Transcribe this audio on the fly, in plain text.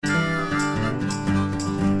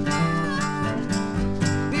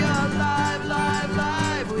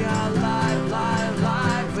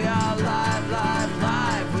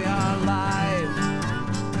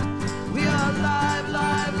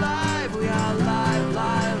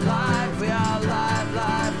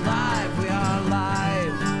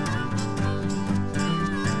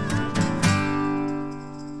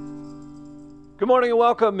morning and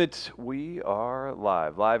welcome. We are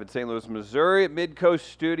live at St. Louis, Missouri at Midcoast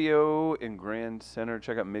Studio in Grand Center.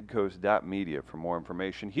 Check out midcoast.media for more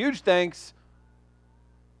information. Huge thanks.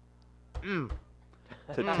 I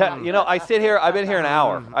sit here. I've been here an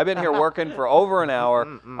hour. I've been here working for over an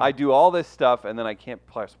hour. I do all this stuff, and then I can't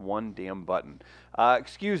press one damn button.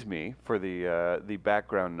 Excuse me for the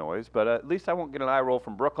background noise, but at least I won't get an eye roll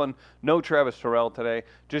from Brooklyn. No Travis Terrell today.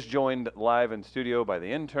 Just joined live in studio by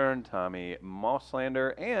the intern, Tommy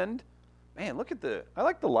Mosslander. And, man, I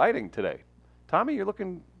like the lighting today. Tommy, you're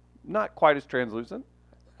looking not quite as translucent.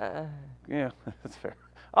 Yeah, that's fair.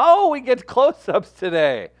 Oh, we get close-ups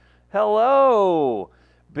today. Hello.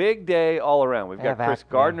 Big day all around. We've got Chris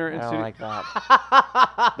Gardner in studio. I don't like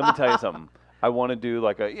that. Let me tell you something. I want to do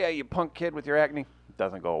like you punk kid with your acne. It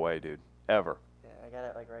doesn't go away, dude. Ever. Yeah, I got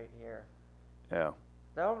it like right here. Yeah.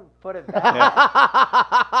 Don't put it back. Yeah.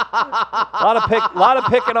 A lot of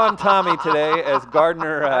picking on Tommy today as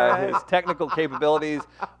Gardner, his technical capabilities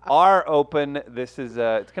are open. This is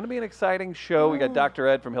it's going to be an exciting show. We got Dr.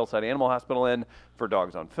 Ed from Hillside Animal Hospital in for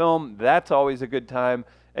Dogs on Film. That's always a good time.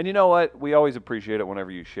 And you know what? We always appreciate it whenever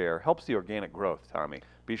you share. Helps the organic growth, Tommy.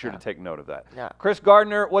 Be sure to take note of that. Yeah. Chris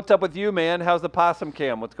Gardner, what's up with you, man? How's the possum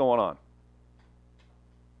cam? What's going on?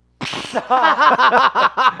 For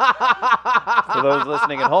those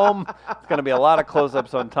listening at home, it's going to be a lot of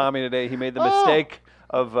close-ups on Tommy today. He made the mistake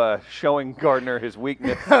of showing Gardner his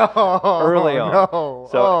weakness early on. No.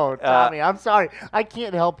 So, Tommy, I'm sorry. I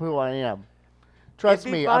can't help who I am. Trust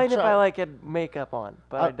It'd be me. fine if I like had makeup on,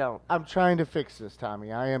 but I don't. I'm trying to fix this,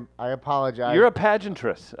 Tommy. I apologize. You're a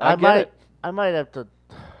pageantress. I get it. I might have to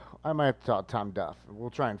talk to Tom Duff.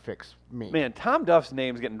 We'll try and fix me. Man, Tom Duff's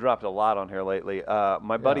name's getting dropped a lot on here lately.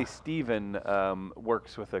 My buddy Steven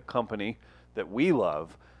works with a company that we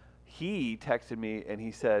love. He texted me and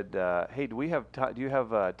he said, "Hey, do you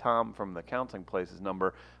have Tom from the Counseling Place's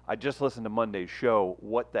number? I just listened to Monday's show.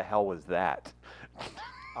 What the hell was that?"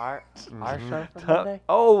 Our show from Monday?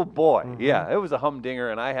 Oh boy, yeah, it was a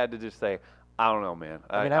humdinger, and I had to just say, I don't know, man.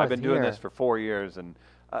 I've been doing this for 4 years, and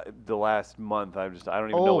the last month, I don't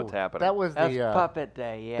even know what's happening. That's Puppet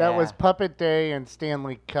Day, yeah. That was Puppet Day and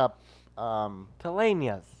Stanley Cup.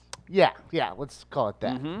 Telanias. Yeah, let's call it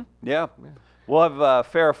that. Mm-hmm. Yeah. We'll have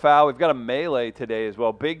fair or foul. We've got a melee today as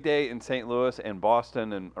well. Big day in St. Louis and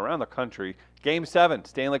Boston and around the country. Game 7,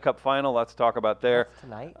 Stanley Cup final. Lots to talk about there. That's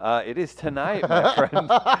tonight? It is tonight, my friend.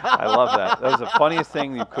 I love that. That was the funniest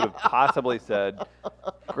thing you could have possibly said.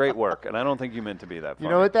 Great work. And I don't think you meant to be that funny.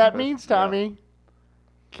 You know what that means, Tommy? Yeah.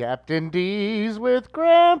 Captain D's with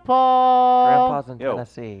Grandpa. Grandpa's in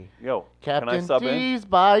Tennessee. Yo, Captain can I sub D's in?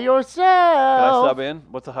 by yourself. Can I sub in?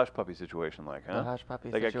 What's the hush puppy situation like, huh? The hush puppy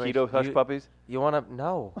they situation. got keto hush puppies? You want to?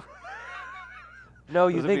 No. No,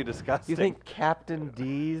 you Those would be disgusting. You think Captain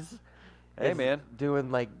D's Hey, man. doing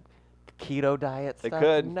like keto diet They stuff?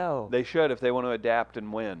 could. No. They should if they want to adapt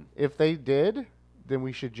and win. If they did, then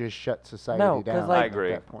we should just shut society down. I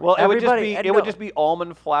agree. At that point. Well, it Everybody- would just be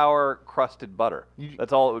almond flour crusted butter.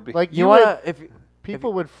 That's all it would be. Like You want to?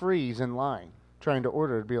 people would freeze in line trying to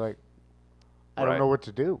order. It'd be like, I don't know what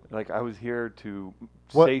to do. Like I was here to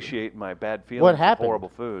What- satiate my bad feelings what of happened? horrible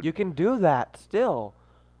food. You can do that still,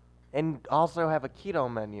 and also have a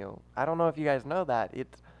keto menu. I don't know if you guys know that.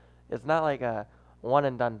 It's not like a one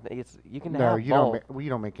and done. You can have both. You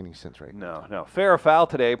don't make any sense right now. No. Fair or foul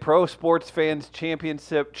today. Pro Sports Fans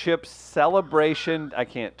Championship Celebration. I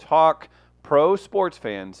can't talk. Pro Sports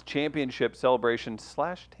Fans Championship Celebration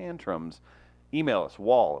 /tantrums. Email us,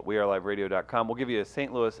 wall@weareliveradio.com. We'll give you a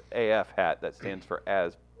St. Louis AF hat that stands for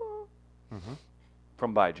as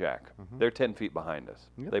from By Jack. They're 10 feet behind us.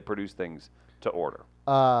 Yep. They produce things to order.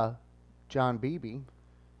 John Beebe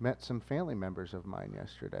met some family members of mine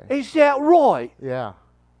yesterday. Is that right? Yeah.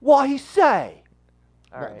 What he say?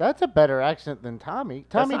 All right. That's a better accent than Tommy.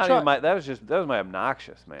 That was my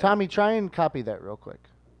obnoxious, man. Tommy, try and copy that real quick.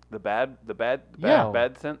 The bad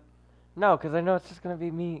scent. No, because I know it's just gonna be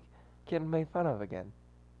me getting made fun of again.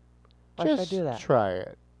 Why should I Just do that? try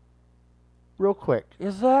it. Real quick.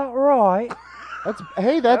 Is that right? That's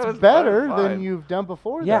That was better fine. than you've done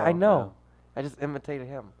before. Yeah, though. I know. I just imitated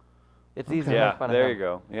him. It's easy to make Yeah, fun of there him. you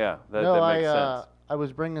go. Yeah, that No, makes sense. I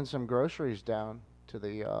was bringing some groceries down to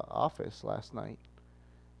the office last night,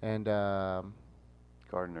 and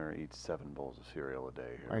Gardner eats 7 bowls of cereal a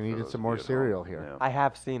day. Here I for needed those some of more you at cereal home. here. Yeah. I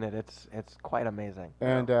have seen it. It's quite amazing.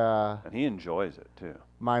 And And he enjoys it too.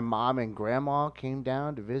 my mom and grandma came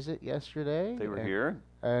down to visit yesterday. They were and, here.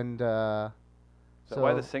 And Is that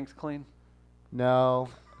why the sink's clean? No,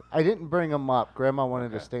 I didn't bring them up. Grandma wanted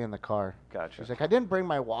to Okay. stay in the car. Gotcha. She's like, I didn't bring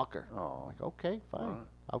my walker. Oh. I'm like, okay, fine. Alright.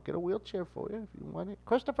 I'll get a wheelchair for you if you want it.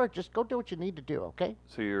 Christopher, just go do what you need to do, okay?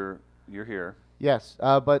 So you're here. Yes,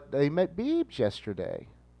 but they met Beebs yesterday.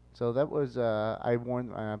 So that was, I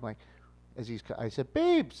warned, I'm like, I said,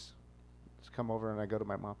 Beebs! Just come over and I go to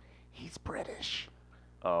my mom. He's British.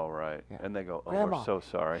 Oh, right. Yeah. And they go, oh, Grandma, we're so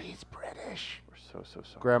sorry. He's British. We're so sorry.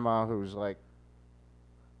 Grandma, who's like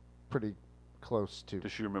pretty close to.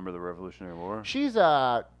 Does she remember the Revolutionary War? She's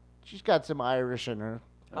got some Irish in her.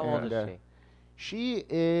 How old is she? She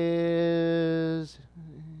is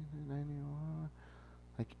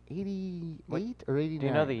 88 or 89. Do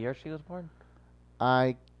you know the year she was born?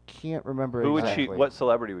 I can't remember Who exactly. would she? What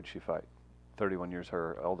celebrity would she fight? 31 years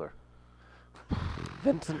her elder.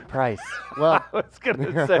 Vincent Price. Well, I was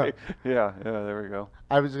gonna say, yeah. There we go.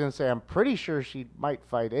 I was gonna say I'm pretty sure she might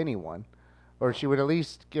fight anyone, or she would at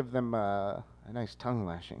least give them a nice tongue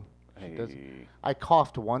lashing. Hey. I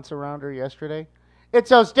coughed once around her yesterday. It's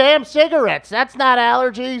those damn cigarettes. That's not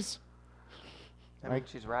allergies. I mean,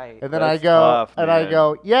 she's right. And then That's I go, tough, and I man.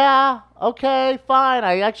 go, yeah, okay, fine.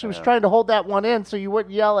 I actually was Yeah. trying to hold that one in so you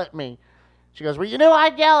wouldn't yell at me. She goes, well, you knew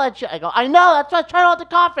I'd yell at you. I go, I know. That's why I was trying to hold the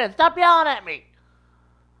confidence. Stop yelling at me.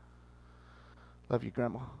 Love you,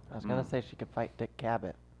 Grandma. I was gonna say she could fight Dick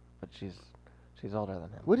Cabot, but she's older than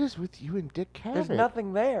him. What is with you and Dick Cabot? There's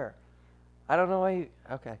nothing there. I don't know why.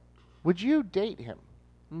 Okay. Would you date him?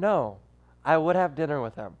 No, I would have dinner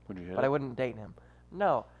with him, Would you hit but it? I wouldn't date him.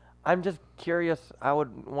 No, I'm just curious. I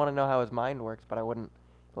would want to know how his mind works, but I wouldn't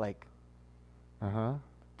like Uh-huh.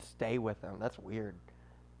 stay with him. That's weird.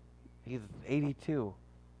 He's 82.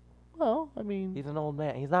 Well, I mean, He's an old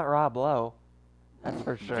man. He's not Rob Lowe. That's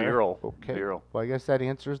for sure. Viral. okay. Viral. Well, I guess that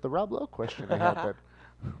answers the Rob Lowe question I had then.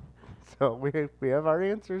 So we have our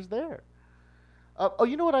answers there. Oh,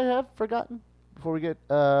 you know what I have forgotten? Before we get,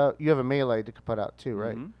 you have a melee to put out too,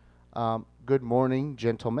 right? Mhm. Good morning,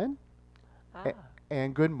 gentlemen. Ah.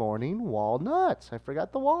 And good morning, walnuts. I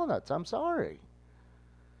forgot the walnuts. I'm sorry.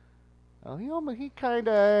 Oh,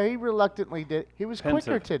 he reluctantly did. He was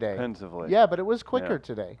quicker today. Pensively. Yeah, but it was quicker Yeah.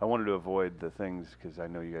 today. I wanted to avoid the things because I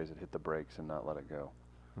know you guys had hit the brakes and not let it go.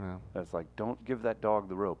 Yeah. That's like, don't give that dog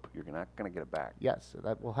the rope. You're not gonna get it back. Yes,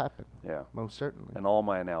 that will happen. Yeah. Most certainly. And all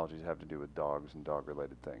my analogies have to do with dogs and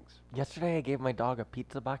dog-related things. Yesterday I gave my dog a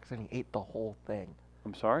pizza box and he ate the whole thing.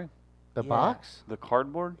 I'm sorry. The Yeah. box? The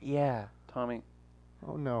cardboard, Yeah. Tommy.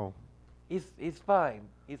 Oh no! He's fine.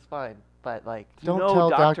 He's fine. But like Don't know tell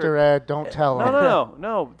Dr. Dr. Ed. Don't tell No, him.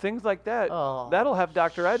 no. Things like that. Oh, That'll have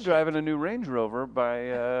Dr. Ed driving a new Range Rover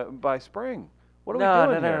by spring. What are no,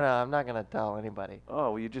 we doing no, here? no, no. I'm not gonna tell anybody.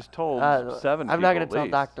 Oh, well, you just told 7 I'm not gonna people tell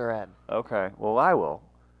at least. Dr. Ed. Okay. Well, I will.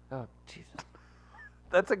 Oh Jesus.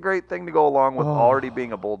 That's a great thing to go along with Oh. already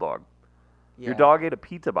being a bulldog. Your Yeah. dog ate a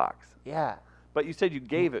pizza box, Yeah. but you said you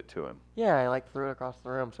gave it to him. Yeah. I like threw it across the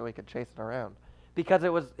room so he could chase it around because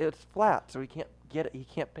it's flat, so he can't get it. He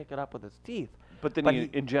can't pick it up with his teeth. But then But he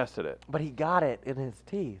ingested it. But he got it in his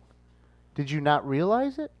teeth. Did you not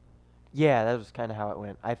realize it? Yeah, that was kind of how it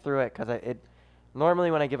went. I threw it because it.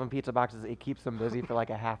 Normally, when I give him pizza boxes, it keeps him busy for like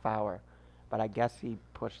a half hour. But I guess he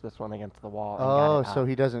pushed this one against the wall. And got Oh, it so out.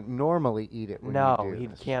 he doesn't normally eat it when No, you do he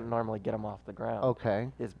this. can't normally get him off the ground.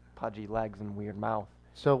 Okay. His pudgy legs and weird mouth.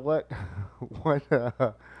 So what? What?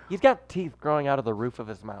 He's got teeth growing out of the roof of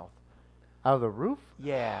his mouth. Out of the roof?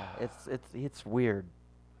 Yeah, it's weird.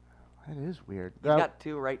 That is weird. He's got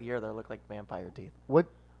two right here that look like vampire teeth. What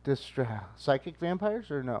psychic vampires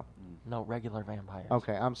or no? No, regular vampires.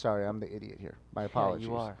 Okay, I'm sorry. I'm the idiot here. My apologies.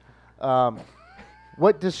 Yeah, you are.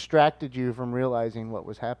 What distracted you from realizing what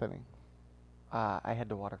was happening? I had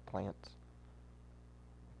to water plants.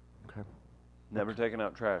 Okay. Never taken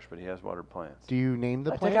out trash, but he has watered plants. Do you name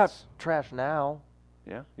the I plants? take out trash now.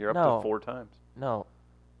 Yeah, you're up No. to 4 times. No.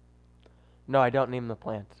 No, I don't name the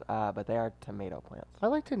plants, but they are tomato plants. I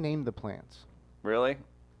like to name the plants. Really?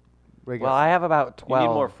 Well, I have about 12. You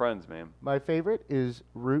need more friends, man. My favorite is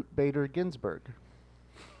Ruth Bader Ginsburg.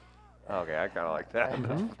 Okay, I kind of like that.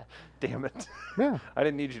 Damn it. Yeah. I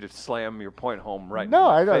didn't need you to slam your point home right No,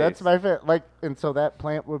 in I my know. That's face. my favorite. Like, and so that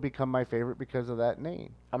plant would become my favorite because of that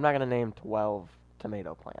name. I'm not going to name 12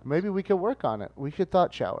 tomato plants. Maybe we could work on it. We should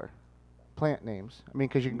thought shower. Plant names. I mean,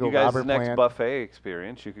 because you can go You guys' Robert next Plant, buffet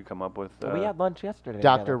experience, you could come up with... we had lunch yesterday.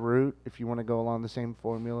 Dr. together. Root, if you want to go along the same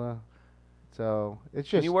formula. So it's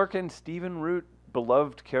Can just. you work in Stephen Root,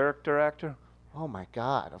 beloved character actor? Oh my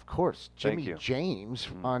God! Of course, Thank Jimmy you. James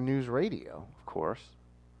Mm. on News Radio. Of course.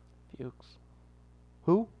 Fuchs.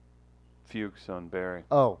 Who? Fuchs on Barry.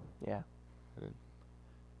 Oh, Yeah.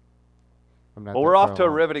 I'm not Well, there we're for off to a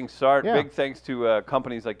long. riveting start. Yeah. Big thanks to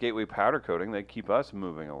companies like Gateway Powder Coating. They keep us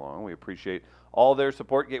moving along. We appreciate all their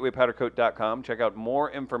support. GatewayPowderCoat.com. Check out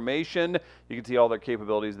more information. You can see all their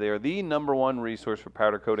capabilities. They are the #1 resource for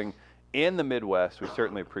powder coating in the Midwest. We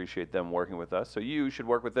certainly appreciate them working with us. So you should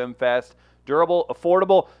work with them fast, durable,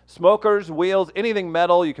 affordable. Smokers, wheels, anything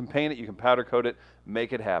metal. You can paint it. You can powder coat it.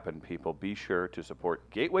 Make it happen, people. Be sure to support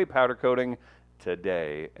Gateway Powder Coating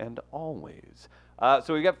today and always.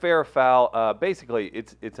 So we got fair or foul. Basically,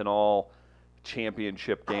 it's an all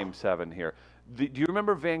championship Game 7 here. Do you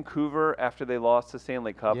remember Vancouver after they lost the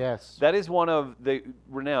Stanley Cup? Yes. That is one of the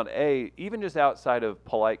renowned, even just outside of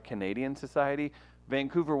polite Canadian society,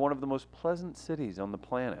 Vancouver, one of the most pleasant cities on the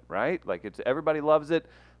planet, right? Like everybody loves it.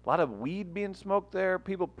 A lot of weed being smoked there.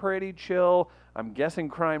 People pretty chill. I'm guessing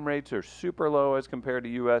crime rates are super low as compared to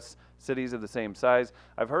U.S. cities of the same size.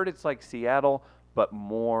 I've heard it's like Seattle, but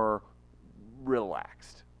more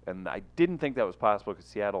relaxed. And I didn't think that was possible because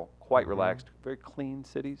Seattle, quite relaxed, very clean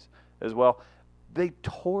cities as well. They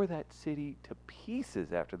tore that city to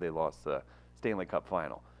pieces after they lost the Stanley Cup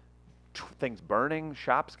final. Things burning,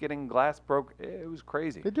 shops getting glass broke. It was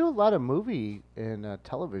crazy. They do a lot of movie and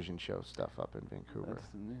television show stuff up in Vancouver.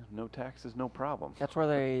 No taxes, no problem. That's where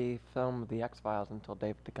they filmed the X-Files until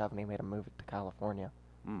David Duchovny made a move to California.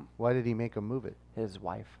 Why did he make him move it? His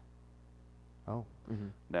wife. Oh.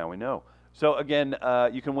 Now we know. So again,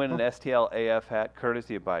 you can win an STL AF hat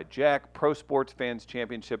courtesy of By Jack, Pro Sports Fans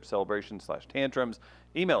Championship Celebration/Tantrums.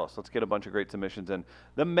 Email us. Let's get a bunch of great submissions in.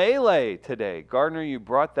 The Melee today. Gardner, you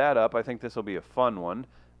brought that up. I think this will be a fun one.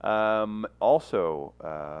 Also,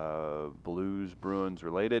 Blues, Bruins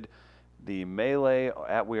related. The Melee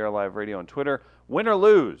at We Are Live Radio on Twitter. Win or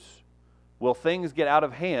lose? Will things get out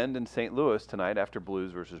of hand in St. Louis tonight after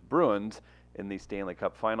Blues versus Bruins in the Stanley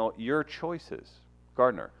Cup final? Your choices.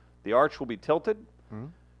 Gardner. The arch will be tilted.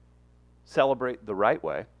 Celebrate the right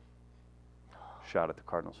way. Shout at the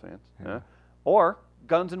Cardinals fans. Yeah. Or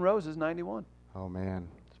Guns N' Roses 91. Oh, man.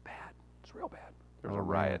 It's bad. It's real bad. There was Oh, a man.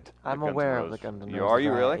 riot. at I'm Guns N' aware of the Roses. Guns N' You Roses are you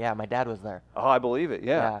riot. really? Yeah, my dad was there. Oh, I believe it.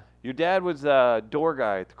 Yeah. Yeah. Your dad was a door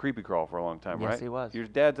guy at the Creepy Crawl for a long time, Yes, right? he was. Your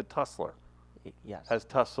dad's a tussler. Yes. Has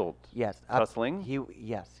tussled. Yes. Tussling? He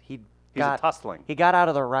He's a tussling. He got out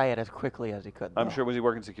of the riot as quickly as he could. I'm though. sure. Was he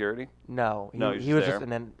working security? No. No, he he was was just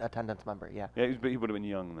there. an attendance member. Yeah. Yeah, he would have been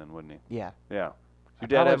young then, wouldn't he? Yeah. Yeah. I Your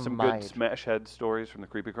dad have probably some might. good smash head stories from the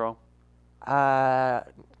Creepy Crawl?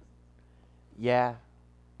 Yeah.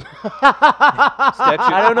 Statute.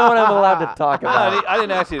 I don't know what I'm allowed to talk No, about. I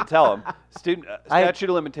didn't ask you to tell him. Statute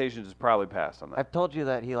of limitations is probably passed on that. I've told you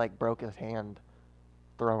that he broke his hand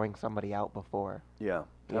throwing somebody out before. Yeah,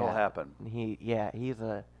 that'll Yeah. happen. And he's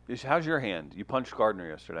a. How's your hand? You punched Gardner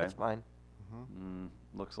yesterday. That's fine.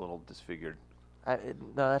 Looks a little disfigured. No,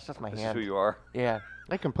 that's just my This hand. is who you are. Yeah.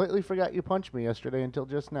 I completely forgot you punched me yesterday until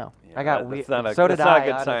just now. I got that's we- not a, so that's did not I,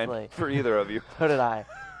 a good sign honestly. for either of you. So did I.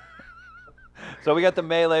 So we got the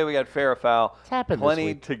Melee, we got fair or foul. It's happened this Plenty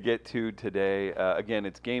week. to get to today. Again,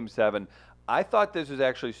 it's Game 7. I thought this was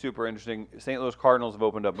actually super interesting. St. Louis Cardinals have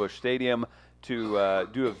opened up Busch Stadium to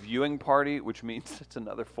do a viewing party, which means it's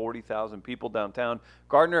another 40,000 people downtown.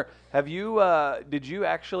 Gardner, have you? Did you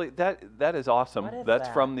actually? That is awesome. What is That's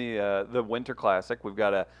that? from the Winter Classic. We've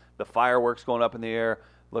got the fireworks going up in the air.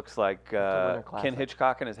 Looks like Winter Ken Classic.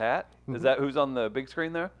 Hitchcock in his hat. Is that who's on the big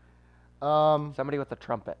screen there? Somebody with a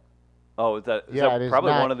trumpet. Oh, is that Yeah, it is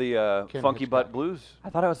probably not one of the Ken Funky Butt Hitchcock. Blues? I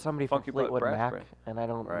thought it was somebody from Funky Butt Fleetwood Brass Mac, Band. and I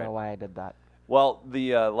don't Right. know why I did that. Well,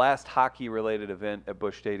 the last hockey-related event at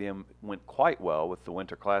Busch Stadium went quite well with the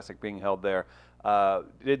Winter Classic being held there.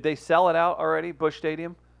 Did they sell it out already, Busch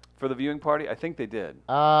Stadium, for the viewing party? I think they did.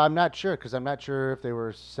 I'm not sure because I'm not sure if they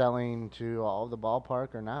were selling to all of the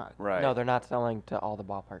ballpark or not. Right. No, they're not selling to all the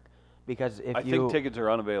ballpark, because if I you think tickets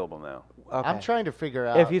are unavailable now. okay. I'm trying to figure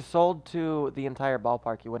out. If you sold to the entire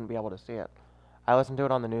ballpark, you wouldn't be able to see it. I listened to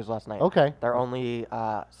it on the news last night. Okay. They're only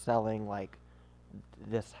selling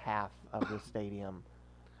this half of the stadium,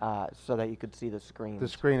 so that you could see the screens. the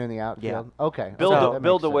screen in the outfield. Okay. Bill, okay, So- that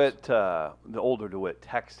Bill makes sense. DeWitt, the older DeWitt,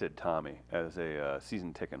 texted Tommy as a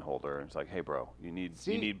season ticket holder, and it's like, "Hey, bro, you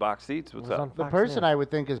See- need box seats? What's It was up? on The Fox person News. I would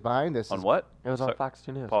think is behind this On is, what? It was on Sorry, Fox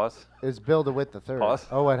 2 News. Pause. is Bill DeWitt the third. Pause.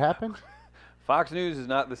 Oh, what happened? Fox News is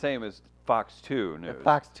not the same as Fox 2 News.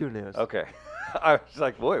 Fox 2 News. Okay. I was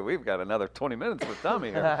like, boy, we've got another 20 minutes with Tommy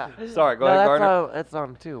here. Sorry, go no, ahead, that's Gardner. it's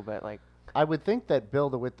on too, but I would think that Bill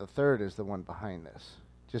DeWitt the third is the one behind this,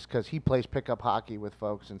 just because he plays pickup hockey with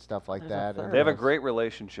folks and stuff like There's a that. third. and They have a does- great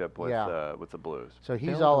relationship with Yeah. with the Blues. So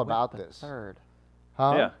he's Bill all DeWitt about the this. Third.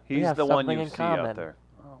 Huh? Yeah, We he's have the one something you in see out common. there.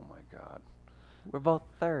 Oh my God. We're both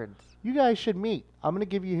thirds. You guys should meet. I'm gonna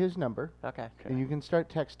give you his number, Okay. and you can start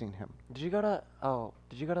texting him. Did you go to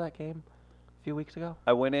that game a few weeks ago?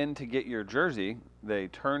 I went in to get your jersey. They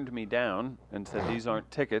turned me down and said these aren't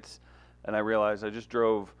tickets, and I realized I just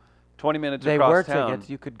drove 20 minutes They across were town. tickets.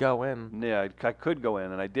 You could go in. Yeah, I could go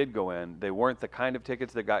in, and I did go in. They weren't the kind of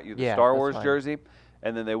tickets that got you the Yeah, Star that's Wars fine. jersey,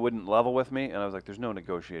 and then they wouldn't level with me, and I was like, "There's no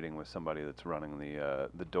negotiating with somebody that's running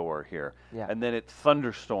the door here." Yeah. And then it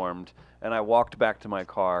thunderstormed, and I walked back to my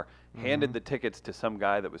car, Mm-hmm. handed the tickets to some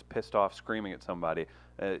guy that was pissed off, screaming at somebody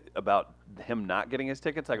about him not getting his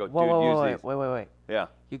tickets. I go, "Dude, use these." Wait. Yeah.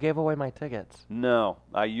 You gave away my tickets. No,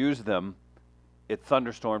 I used them. It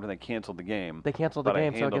thunderstormed, and they canceled the game. They canceled the but I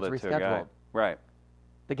game, so it handled gets to a guy. rescheduled. Right.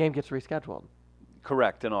 The game gets rescheduled.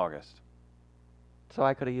 Correct, in August. So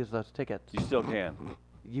I could have used those tickets. You still can.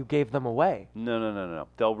 You gave them away. No.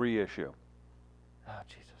 They'll reissue. Oh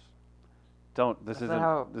Jesus. Don't. This That's isn't. not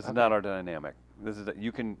how- This is okay. not our dynamic. This is.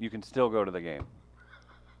 You can still go to the game.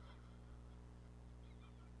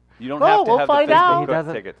 You don't Oh, have to we'll have find the out. physical He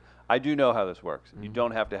doesn't- tickets. I do know how this works. You Mhm.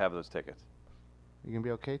 don't have to have those tickets. You gonna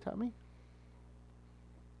be okay, Tommy?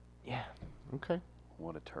 Yeah. Okay.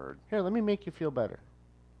 What a turd. Here, let me make you feel better.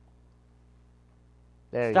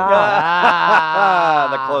 There Stop. you Ah.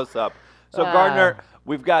 the close up. So Gardner,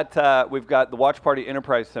 we've got the Watch Party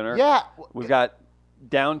Enterprise Center. go. Yeah. We've got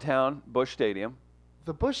downtown Busch Stadium.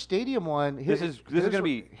 The Busch Stadium one. This is going to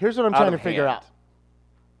be. Here's what I'm out trying to of figure hand. out,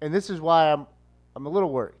 and this is why I'm a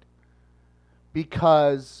little worried,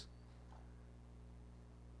 because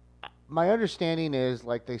my understanding is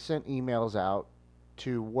like they sent emails out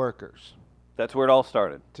to workers That's where it all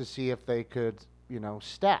started. to see if they could,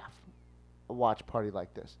 staff a watch party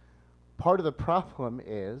like this. Part of the problem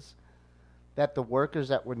is that the workers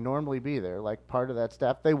that would normally be there, like part of that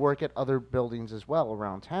staff, they work at other buildings as well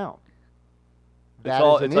around town. That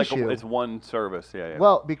is an issue. It's one service. Yeah.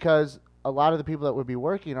 Well, because a lot of the people that would be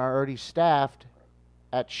working are already staffed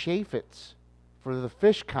at Chaffetz for the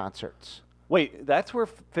Fish concerts. Wait, that's where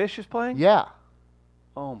Fish is playing? Yeah.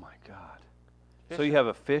 Oh my God. So you have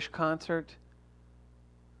a Fish concert,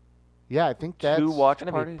 Yeah, I think that's... two watch It's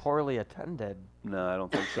gonna parties? be poorly attended. No, I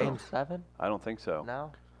don't think so. Game 7? I don't think so.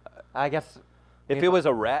 No. I guess. If maybe- it was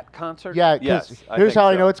a Rat concert, Yeah, because yes, here's how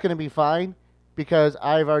I so. know it's going to be fine, because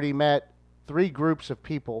I've already met 3 groups of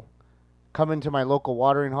people coming to my local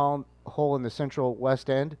watering hole in the central West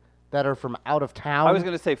End that are from out of town. I was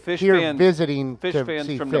going to say Fish here fans. visiting Fish to fans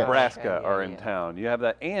see from Fish. Nebraska Yeah, are in yeah. town. You have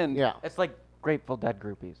that, and Yeah. It's like Grateful Dead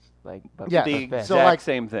groupies. Like, but Yeah, the for Fish. exact So, like,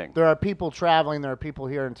 same thing. There are people traveling. There are people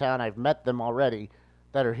here in town. I've met them already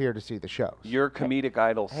that are here to see the shows. Your comedic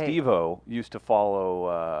idol Hey. Steve-O used to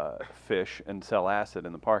follow Fish and sell acid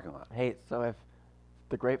in the parking lot. Hey, so if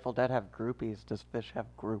the Grateful Dead have groupies, does Fish have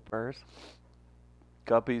groupers?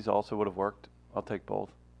 Guppies also would have worked. I'll take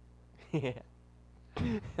both. Yeah.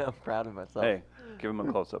 I'm proud of myself. Hey, give him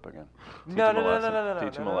a close up again. Teach No, him no, a no, lesson. no, no, no,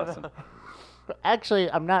 Teach him no, a no, lesson. no. Actually,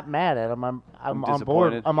 I'm not mad at them. I'm on board.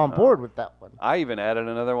 disappointed. I'm on Oh. board with that one. I even added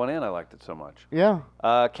another one in. I liked it so much. Yeah.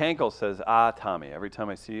 Kankle says, Tommy, every time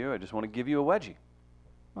I see you, I just want to give you a wedgie.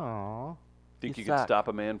 Aw. Think You you could suck. stop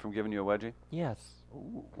a man from giving you a wedgie? Yes.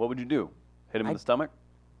 Ooh. What would you do? Hit him in I- the stomach?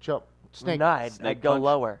 Jump. Snake. No, I'd Snake go punch?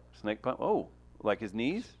 lower. Snake punch? Oh, like his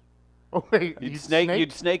knees? Oh wait. You'd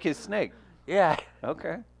snake his snake. Yeah.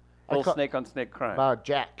 Okay. I Little ca- snake on snake crime.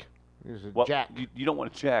 Jack. There's a Well, Jack. You don't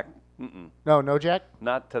want to jack. Mm-mm. No Jack.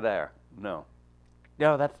 Not to there. No.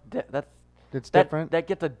 No, that's It's that, different. That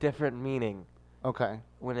gets a different meaning Okay.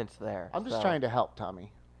 when it's there. I'm just so- trying to help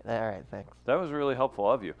Tommy. All right, thanks. That was really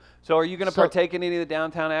helpful of you. So are you going to So- partake in any of the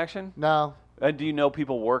downtown action? No, And do you know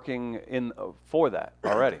people working in for that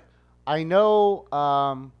already? I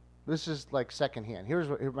know. This is like secondhand. Here's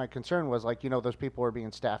my concern was like those people are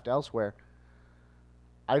being staffed elsewhere.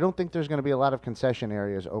 I don't think there's going to be a lot of concession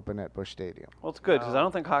areas open at Busch Stadium. Well, it's good because I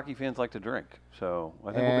don't think hockey fans like to drink. So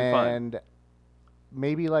I think we'll be fine. And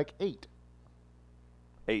maybe like 8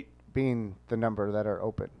 8 being the number that are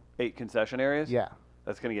open. concession areas? Yeah,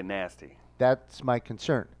 That's going to get nasty. that's my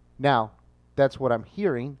concern. Now, that's what I'm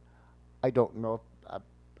hearing. I don't know.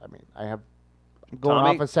 I have going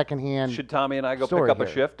Tommy, off a secondhand. Should Tommy and I go pick story up a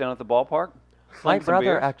here. shift down at the ballpark? My Sling some brother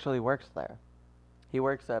beers? actually works there. He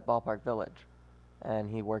works at Ballpark Village, and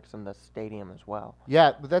he works in the stadium as well.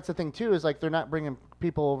 Yeah, but that's the thing too. Is like they're not bringing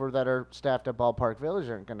people over that are staffed at Ballpark Village.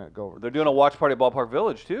 Aren't going to go over. They're doing a watch party at Ballpark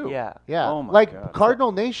Village too. Yeah. Yeah, Oh my like God.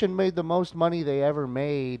 Cardinal Nation made the most money they ever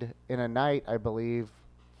made in a night, I believe,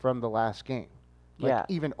 from the last game. Like Yeah.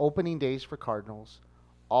 even opening days for Cardinals,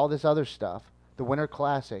 all this other stuff, the Winter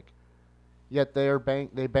Classic. Yet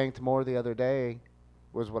they banked more the other day,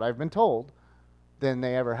 was what I've been told, than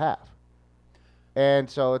they ever have. And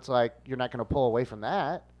so it's like you're not going to pull away from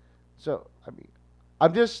that. So I mean,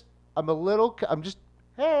 I'm just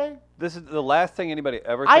hey. This is the last thing anybody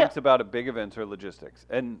ever thinks about at big events or logistics,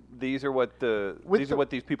 and these are what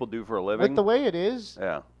these people do for a living. With the way it is,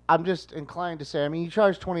 yeah. I'm just inclined to say, I mean, you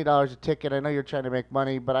charge $20 a ticket. I know you're trying to make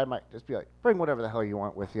money, but I might just be like, bring whatever the hell you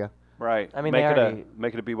want with you. Right. I mean, make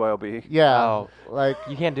it a BYOB. Yeah. Oh, like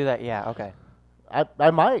you can't do that. Yeah. Okay. I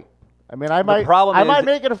might. I mean, I might. problem I is- might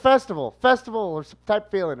make it a festival or some type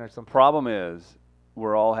feeling or something. Problem is,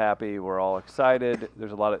 we're all happy. We're all excited.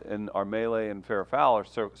 There's a lot of, and our melee and fair or foul are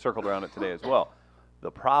circled around it today as well.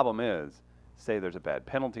 The problem is, say there's a bad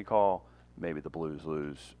penalty call, maybe the Blues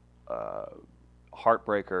lose,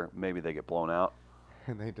 heartbreaker, maybe they get blown out.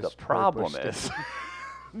 And they The destroy problem Bush is, Stadium.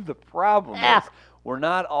 the problem is, we're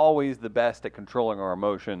not always the best at controlling our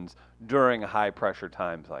emotions during high pressure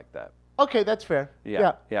times like that. Okay, that's fair.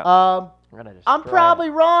 Yeah. We're gonna just. I'm probably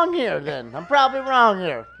wrong here then. I'm probably wrong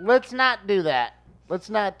here. Let's not do that. Let's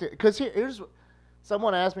not do, because here's,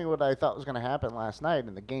 someone asked me what I thought was going to happen last night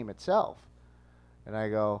in the game itself. And I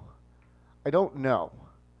go, I don't know.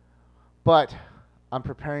 But I'm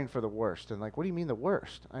preparing for the worst. And like, what do you mean the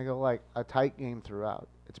worst? I go, like, a tight game throughout.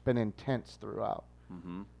 It's been intense throughout.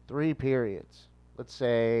 Mm-hmm. 3 periods. Let's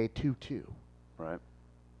say 2-2. Right.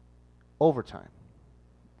 Overtime.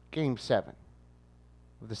 Game 7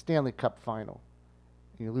 of the Stanley Cup final.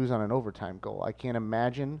 You lose on an overtime goal. I can't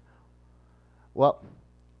imagine. Well,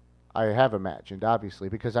 I have imagined, obviously,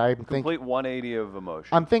 because I'm thinking. Complete 180 of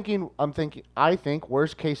emotion. I think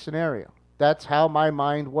worst case scenario. That's how my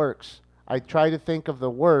mind works. I try to think of the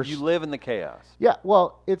worst. You live in the chaos. Yeah,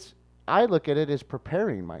 well, I look at it as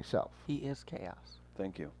preparing myself. He is chaos.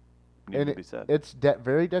 Thank you. Needs to be said. It's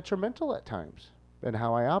very detrimental at times in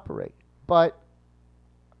how I operate. But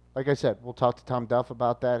like I said, we'll talk to Tom Duff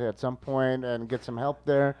about that at some point and get some help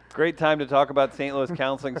there. Great time to talk about St. Louis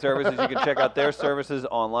Counseling Services. You can check out their services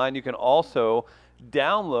online. You can also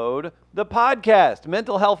download the podcast,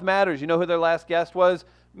 Mental Health Matters. You know who their last guest was?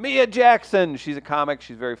 Mia Jackson. She's a comic.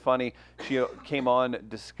 She's very funny. She came on,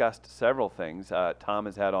 discussed several things. Tom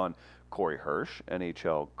has had on Corey Hirsch,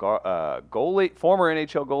 NHL goalie, former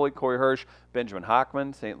NHL goalie Corey Hirsch, Benjamin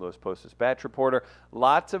Hockman, St. Louis Post-Dispatch reporter.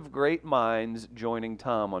 Lots of great minds joining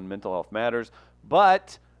Tom on Mental Health Matters,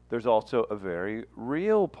 but there's also a very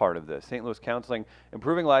real part of this. St. Louis Counseling,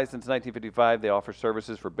 improving lives since 1955. They offer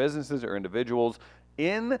services for businesses or individuals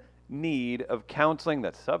in need of counseling.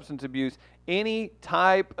 That's substance abuse, any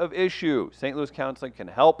type of issue. St. Louis Counseling can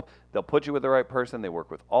help. They'll put you with the right person. They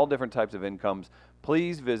work with all different types of incomes.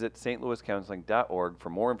 Please visit stlouiscounseling.org for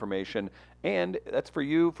more information. And that's for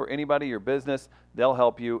you, for anybody, your business. They'll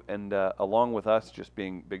help you. And along with us, just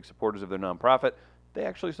being big supporters of their nonprofit, they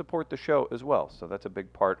actually support the show as well. So that's a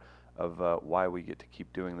big part of why we get to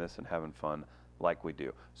keep doing this and having fun like we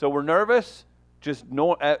do. So we're nervous.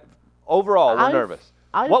 Overall, we're nervous.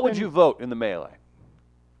 What would you vote in the melee?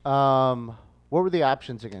 What were the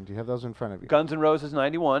options again? Do you have those in front of you? Guns N' Roses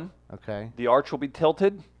 91. Okay. The arch will be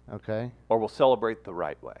tilted. Okay. Or we'll celebrate the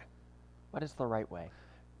right way. What is the right way?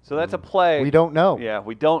 So that's a play. We don't know. Yeah,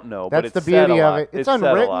 we don't know. That's but it's the beauty of it. It's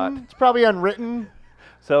unwritten. said a lot. It's probably unwritten.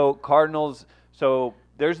 So Cardinals. So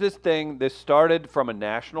there's this thing. This started from a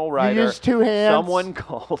national writer. You use 2 hands. Someone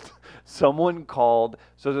called.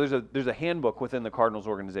 So there's a handbook within the Cardinals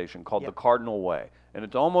organization called the Cardinal Way, and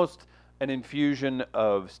it's almost an infusion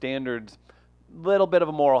of standards. Little bit of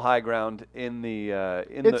a moral high ground in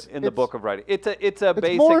the book of writing. It's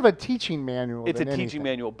basic. More of a teaching manual. It's a than teaching anything.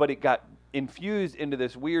 manual, but it got infused into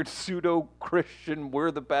this weird pseudo-Christian,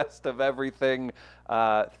 we're the best of everything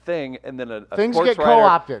thing, and then a things sports get writer,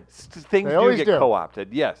 co-opted. Things They do always get do.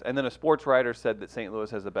 co-opted, yes. And then a sports writer said that St. Louis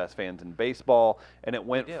has the best fans in baseball, and it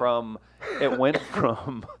went from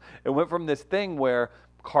this thing where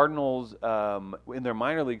Cardinals in their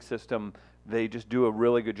minor league system, they just do a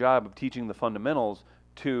really good job of teaching the fundamentals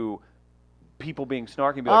to people being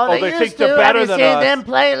snarky and be like, they think they're better than us. Have you seen them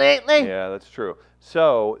play lately? Yeah, that's true.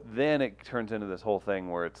 So then it turns into this whole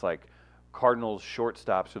thing where it's like Cardinals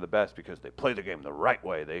shortstops are the best because they play the game the right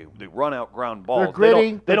way. They run out ground balls. They're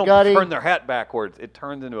gritty, They don't gutty. turn their hat backwards. It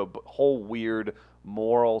turns into a whole weird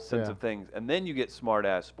moral sense Yeah. of things. And then you get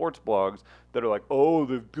smart-ass sports blogs that are like,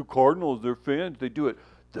 the Cardinals, they're fans. They do it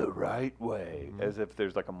the right way, as if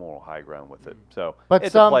there's like a moral high ground with it. So But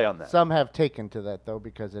it's a play on that. some have taken to that, though,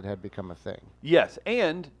 because it had become a thing. Yes,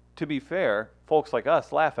 and to be fair, folks like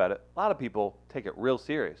us laugh at it. A lot of people take it real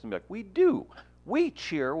serious and be like, we do. We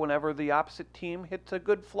cheer whenever the opposite team hits a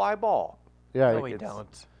good fly ball. Yeah. No, we it's-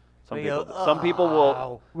 don't. Some people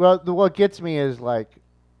will. Well, what gets me is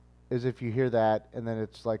if you hear that and then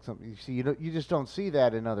it's like something you see, you just don't see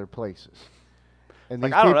that in other places. And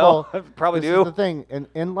Like, these I don't know. people, I probably this do. is the thing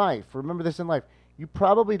in life. Remember this in life. You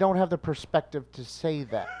probably don't have the perspective to say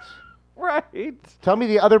that. Right. Tell me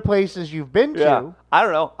the other places you've been Yeah. to. I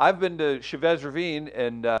don't know. I've been to Chavez Ravine,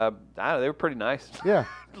 and I don't know, they were pretty nice. Yeah.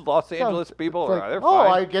 Los Angeles people, It's like, they're oh,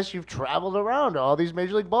 fine. I guess you've traveled around to all these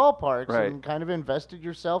major league ballparks Right. and kind of invested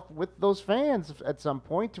yourself with those fans at some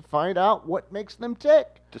point to find out what makes them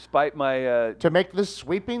tick. Despite my To make this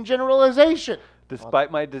sweeping generalization.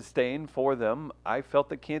 despite my disdain for them, I felt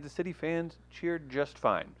that Kansas City fans cheered just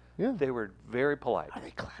fine. Yeah. They were very polite. Are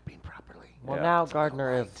they clapping properly? Well, Yeah. now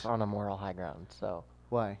Gardner is on a moral high ground, so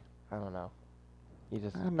Why? I don't know. You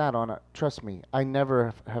just I'm not on a. Trust me, I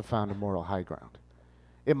never have found a moral high ground.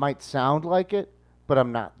 It might sound like it, but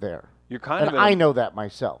I'm not there. You're kind And of in I a, know that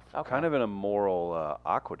myself. okay. kind of in a moral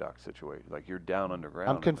aqueduct situation. Like you're down underground.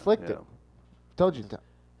 I'm in it, conflicted. you know. Told you.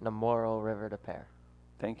 in a moral river to pair.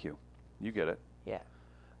 Thank you. You get it. Yeah.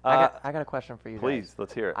 Uh, I got a question for you guys. please,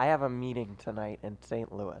 let's hear it. I have a meeting tonight in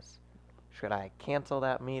St. Louis. Should I cancel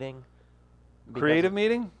that meeting? Because- Creative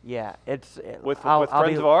meeting Yeah, it's with I'll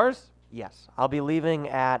friends be, of ours. Yes, I'll be leaving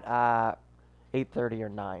at 8:30 or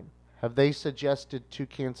 9. Have they suggested to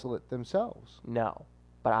cancel it themselves? No,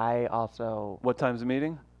 but I also What time's the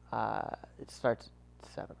meeting? it starts at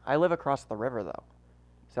 7. I live across the river though,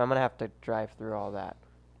 so I'm gonna have to drive through all that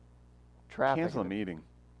traffic. Cancel a meeting.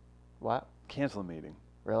 What? Cancel a meeting.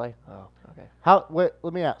 Really? Oh, okay. How? Wait,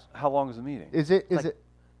 let me ask. How long is the meeting? Is it like-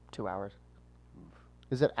 2 hours.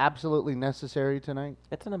 is it absolutely necessary tonight?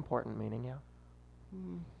 It's an important meeting, yeah.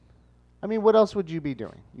 I mean, what else would you be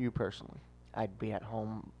doing, you personally? I'd be at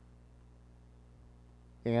home.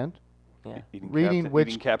 And Yeah.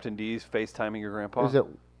 Reading Captain D's, FaceTiming your grandpa. is it?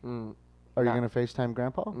 Mm, Are you No. going to FaceTime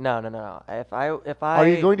Grandpa? no. If I Are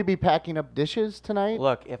you going to be packing up dishes tonight?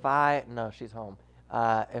 Look, no, she's home.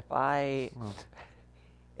 If I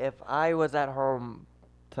was at home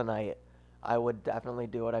tonight, I would definitely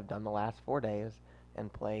do what I've done the last 4 days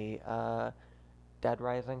and play Dead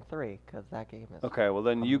Rising 3 because that game is. Okay, well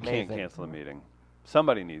then you can't Amazing. cancel the meeting.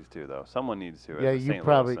 Somebody needs to though. Someone needs to. at Yeah, the you St.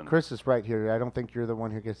 probably. Louis and- Chris is right here. I don't think you're the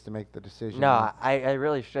one who gets to make the decision. No, I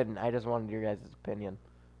really shouldn't. I just wanted your guys' opinion.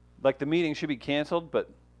 Like the meeting should be canceled, but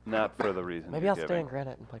not for the reason. Maybe you're I'll stay giving. in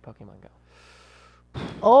Granite and play Pokemon Go.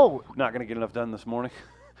 Oh, Not gonna get enough done this morning.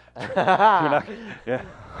 You're Ah. not. Yeah.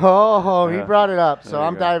 he Yeah. brought it up, so There you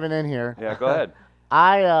I'm go. diving in here. Yeah. Go ahead.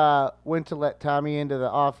 I went to let Tommy into the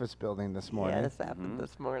office building this morning, Yeah, this happened Mhm.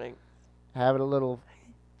 this morning. having a little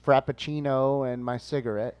frappuccino and my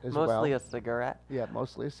cigarette as well. Mostly a cigarette. Yeah,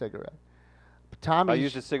 mostly a cigarette. But I Tommy,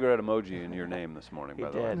 used a cigarette emoji in your name this morning, You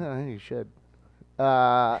by the way. did. no, you should.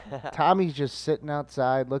 Tommy's just sitting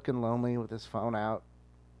outside, looking lonely with his phone out,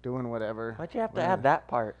 doing whatever. Why'd you have to Yeah. add that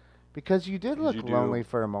part? Because you did 'Cause look you do. lonely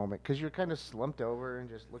for a moment. Because you're kind of slumped over and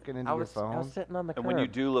just looking into I your was phone. sitting on the And curb. when you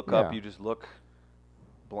do look up, Yeah. you just look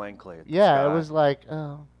blankly at the Yeah, sky. it was like,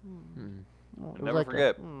 oh. Hmm. It was Never like a,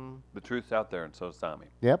 forget. hmm. The truth's out there, and so's Tommy.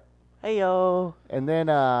 Yep. Hey yo. And then,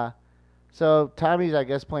 so Tommy's, I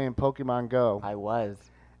guess, playing Pokemon Go. I was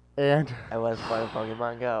And playing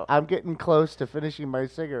Pokemon Go. I'm getting close to finishing my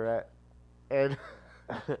cigarette. And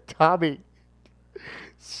Tommy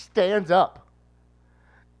stands up.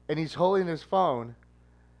 And he's holding his phone.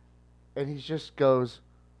 And he just goes,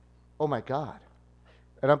 oh my God.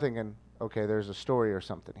 And I'm thinking, okay, there's a story or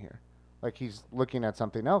something here. Like he's looking at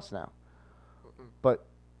something else now. But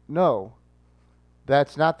no,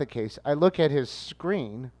 that's not the case. I look at his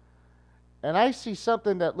screen. And I see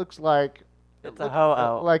something that looks like It's a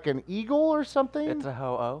ho-oh. like an eagle or something. It's a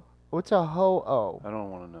ho-oh. What's a ho-oh? I don't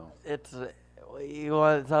want to know. It's you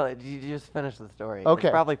want to tell it? You just finish the story. Okay.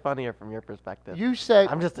 It's probably funnier from your perspective. You said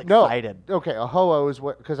I'm just no. excited. Okay, a ho-oh is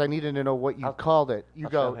what, because I needed to know what you I'll- called it. I'll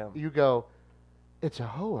show him. You go. It's a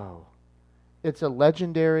ho-oh. It's a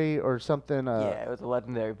legendary or something. Yeah, it was a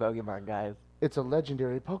legendary Pokemon, guys. It's a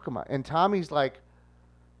legendary Pokemon. And Tommy's like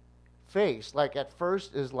face, like at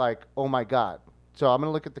first is like, oh my God. So I'm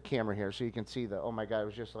gonna look at the camera here so you can see the oh my God. It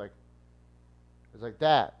was just like, it was like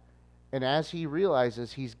that. And as he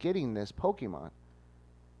realizes he's getting this Pokemon,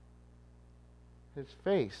 his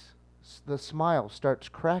face, the smile starts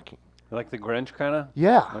cracking. Like the Grinch, kind of.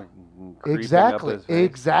 Yeah, exactly,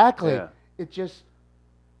 exactly. Yeah. It just,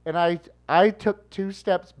 and I took 2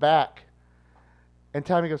 steps back, and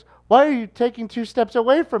Tommy goes, "Why are you taking 2 steps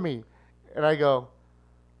away from me?" And I go,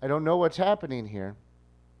 "I don't know what's happening here,"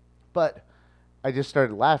 but I just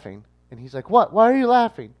started laughing, and he's like, "What? Why are you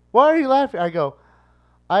laughing? Why are you laughing?" I go,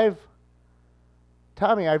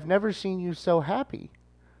 Tommy, I've never seen you so happy."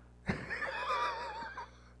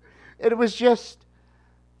 And it was just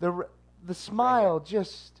the smile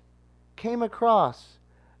just came across,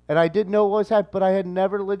 And I didn't know what was happening, but I had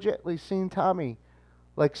never legitly seen Tommy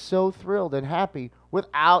like so thrilled and happy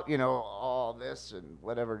without, all this and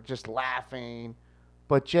whatever, just laughing.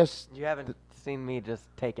 But just You haven't seen me just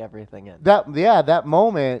take everything in. that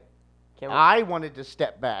moment, Can we, I wanted to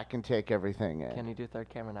step back and take everything in. can you do third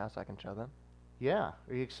camera now so I can show them? Yeah.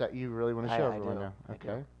 Are you excited? You really want to I- show I everyone do. now? I do.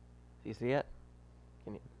 Okay. Do you see it?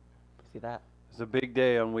 Can you see that? It's a big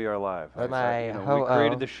day on We Are Live. That's It's, my we ho-oh.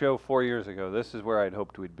 created the show 4 years ago. This is where I'd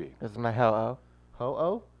hoped we'd be. This is my ho-oh.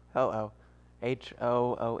 Ho-oh? Ho-oh.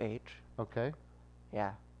 H-O-O-H. Okay.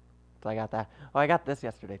 Yeah. So I got that. Oh, I got this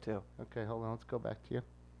yesterday, too. Okay, hold on. Let's go back to you.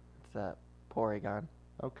 It's a Porygon.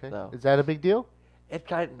 Okay. So- Is that a big deal?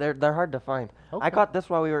 They're hard to find. Okay. I caught this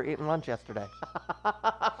while we were eating lunch yesterday.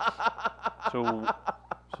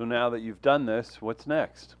 So now that you've done this, what's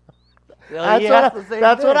next?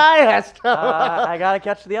 That's what I asked. I gotta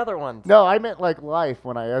catch the other ones. No, I meant like life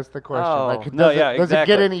when I asked the question. Oh. Like, No, does yeah, it, does it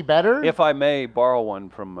exactly. get any better? If I may borrow one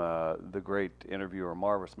from the great interviewer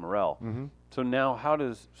Marvis Morell. Mhm. So now, how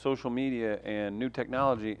does social media and new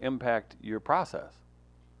technology impact your process?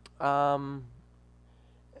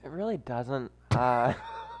 It really doesn't.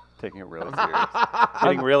 Taking it really serious,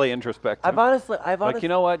 getting really introspective. I've honestly, like, you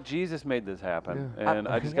know what? Jesus made this happen, Yeah. and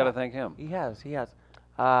I just got to thank him. He has.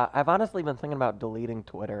 I've honestly been thinking about deleting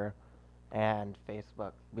Twitter and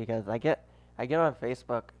Facebook because I get on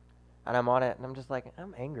Facebook and I'm on it and I'm just like,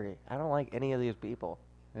 I'm angry. I don't like any of these people.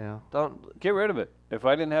 yeah. Don't. Get rid of it. If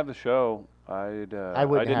I didn't have the show, I wouldn't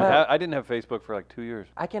didn't have it. I didn't have Facebook for like 2 years.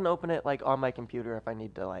 I can open it like on my computer if I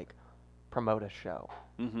need to like promote a show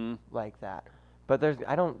Mm-hmm. like that. But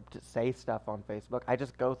I don't just say stuff on Facebook. I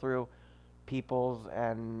just go through people's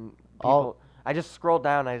and All- I just scroll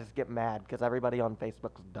down. And I just get mad because everybody on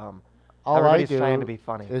Facebook's dumb. All Everybody's I do trying to be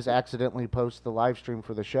funny. is accidentally post the live stream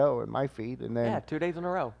for the show in my feed, and Yeah, then 2 days in a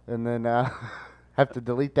row. have to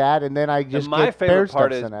delete that, and then I just And my get their favorite stuff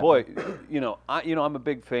part is, sent at boy, me. I'm a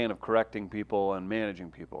big fan of correcting people and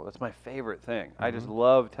managing people. That's my favorite thing. I Mm-hmm. just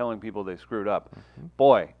love telling people they screwed up.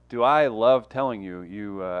 Boy, do I love telling you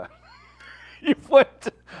you went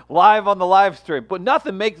live on the live stream. But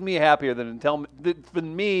nothing makes me happier than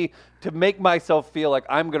me to make myself feel like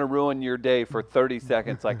I'm going to ruin your day for 30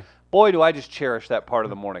 seconds. Like, boy, do I just cherish that part of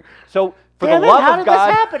the morning. So for Damn the it, love how of did God,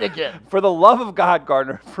 this happen again? for the love of God,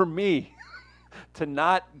 Gardner, for me to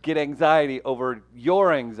not get anxiety over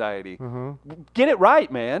your anxiety, get it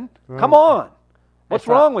right, man. Come on. What's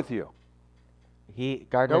saw- wrong with you?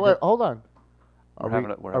 Gardner. No, wait, hold on. Are We're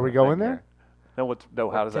having we a going thing there? here. No,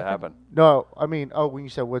 how does that happen? No, I mean, when you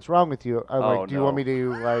said what's wrong with you, I'm Oh, like, do you want no. me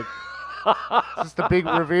to like? Is this the big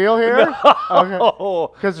reveal here? Okay.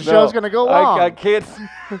 Oh, 'Cause the show's gonna go long. I can't.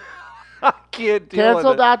 I can't deal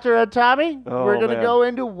Cancel with it. Dr. Ed Tommy. Oh, We're gonna man. go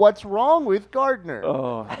into what's wrong with Gardner.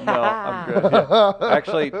 Oh, no, I'm good. Yeah.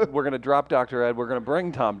 Actually, we're going to drop Dr. Ed. We're going to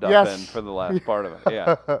bring Tom Duff Yes. in for the last part of it.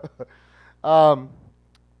 Yeah.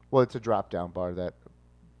 Well, it's a drop down bar that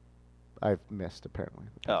I've missed apparently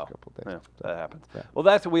the past couple days. Yeah, So, that happens. yeah.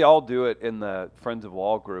 Well, we all do it in the Friends of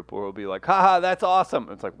Wall group where we'll be like, haha, that's awesome.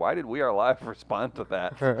 It's like, why did We Are Live respond to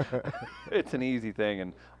that? It's an easy thing,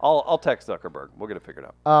 and I'll text Zuckerberg. We'll get it figured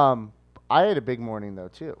out. I had a big morning though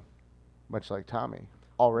too, much like Tommy.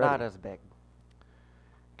 Already. Not as big.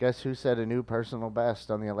 Guess who set a new personal best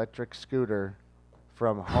on the electric scooter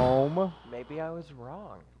from home Maybe I was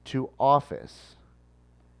wrong. to office?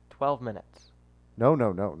 12 minutes. No,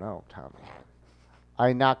 Tommy.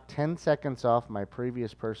 I knocked 10 seconds off my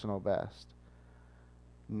previous personal best.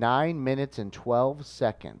 9 minutes and 12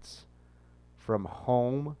 seconds from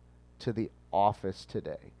home to the office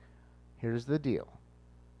today. Here's the deal.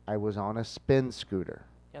 I was on a spin scooter.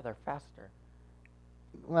 Yeah, they're faster.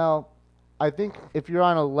 Well, I think if you're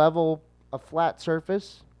on a flat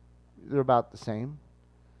surface, they're about the same.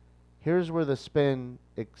 Here's where the spin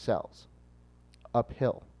excels.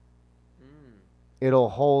 Uphill. It'll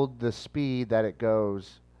hold the speed that it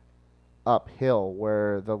goes uphill,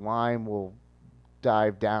 where the line will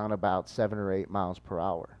dive down about 7 or 8 miles per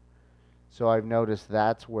hour. So I've noticed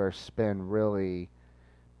that's where spin really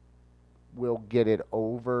will get it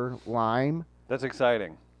over Lime. That's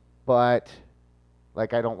exciting. But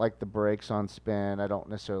like, I don't like the brakes on spin. I don't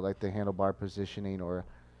necessarily like the handlebar positioning or,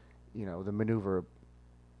 the maneuver.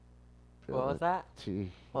 What was that?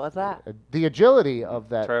 What was that? The agility of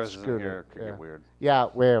that Travis isn't scooter. here. Could yeah. get weird. Yeah,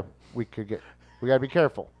 where we gotta be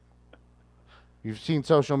careful. You've seen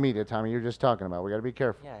social media, Tommy. You're just talking about. We gotta be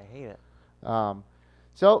careful. Yeah, I hate it.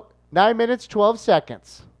 So 9 minutes, 12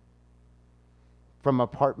 seconds from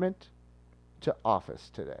apartment to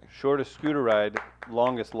office today. Shortest scooter ride,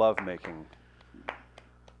 longest love making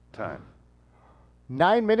time.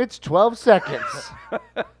 9 minutes, 12 seconds.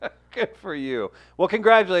 Good for you. Well,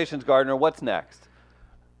 congratulations, Gardner. What's next?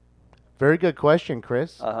 Very good question,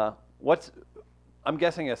 Chris. I'm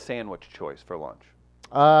guessing a sandwich choice for lunch.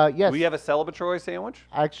 Yes. Do we have a celebratory sandwich?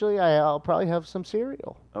 Actually, I'll probably have some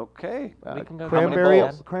cereal. Okay. We can go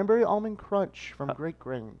Cranberry almond crunch from Great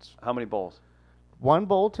Grains. How many bowls? 1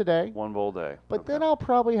 bowl today. 1 bowl a day. But Okay. then I'll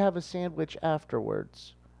probably have a sandwich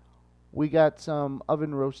afterwards. We got some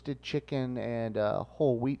oven roasted chicken and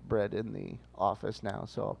whole wheat bread in the office now,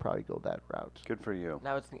 so I'll probably go that route. Good for you.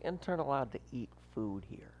 Now, is the intern allowed to eat food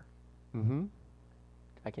here? Mm-hmm.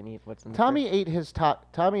 I can eat what's in the Tommy fridge? ate his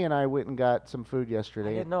top. Tommy and I went and got some food I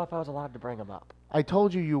yesterday. didn't know if I was allowed to bring him up. I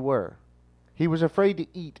told you were. He was afraid to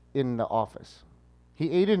eat in the office.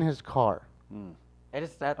 He ate in his car. I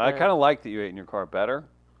just sat there. I kind of like that you ate in your car better,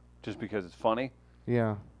 just because it's funny.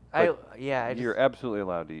 Yeah. You're absolutely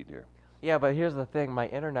allowed to eat here. Yeah, but here's the thing. My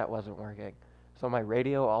internet wasn't working. So my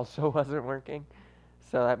radio also wasn't working.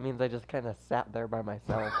 So that means I just kind of sat there by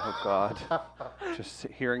myself. Oh, God. Just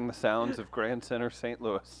hearing the sounds of Grand Center, St.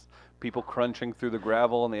 Louis. People crunching through the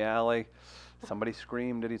gravel in the alley. Somebody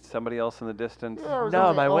screamed at somebody else in the distance. Yeah, it was No,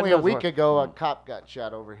 only, my only a windows week were- ago, a cop got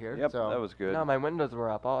shot over here. Yep, so that was good. No, my windows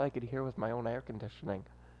were up. All I could hear was my own air conditioning.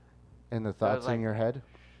 And the So I was thoughts in like- your head.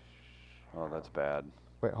 Oh, that's bad.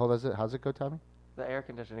 Wait, how's it go, Tommy? The air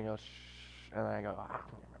conditioning goes shh, and then I go. Ah.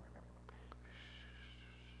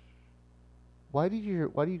 Why do you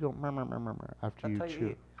go murmur after That's you how chew?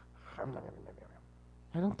 eat.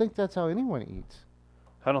 I don't think that's how anyone eats.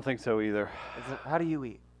 I don't think so either. How do you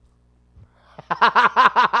eat?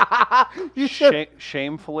 You should.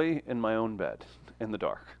 Shamefully in my own bed, in the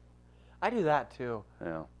dark. I do that too.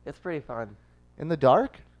 Yeah. It's pretty fun. In the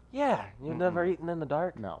dark? Yeah, you've never eaten in the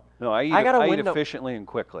dark? No. No, I I got a eat window- efficiently and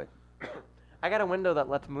quickly. I got a window that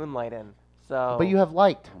lets moonlight in. So. But you have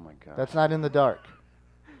light. Oh, my God. That's not in the dark.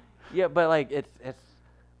 Yeah, but like it's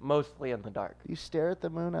mostly in the dark. You stare at the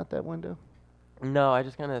moon out that window? No, I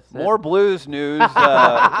just kind of sit. More Blues news.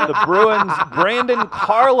 The Bruins, Brandon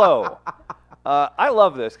Carlo. I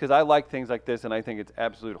love this because I like things like this, and I think it's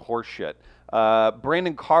absolute horseshit.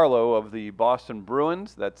 Brandon Carlo of the Boston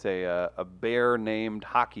Bruins, that's a bear-named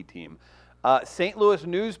hockey team. St. Louis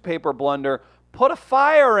newspaper blunder, put a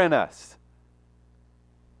fire in us.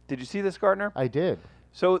 Did you see this, Gardner? I did.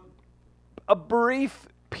 So a brief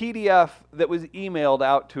PDF that was emailed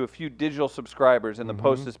out to a few digital subscribers in the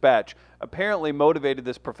Post-Dispatch apparently motivated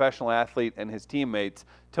this professional athlete and his teammates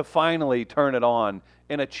to finally turn it on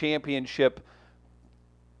in a championship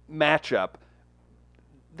matchup.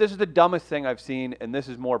 This is the dumbest thing I've seen, and this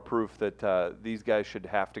is more proof that these guys should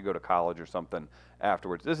have to go to college or something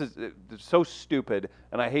afterwards. This is it's so stupid,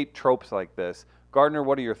 and I hate tropes like this. Gardner,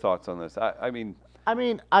 what are your thoughts on this? I mean, I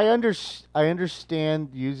understand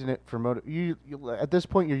using it for you at this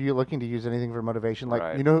point you're looking to use anything for motivation. Like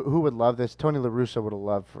Right. you know who would love this? Tony La Russa would have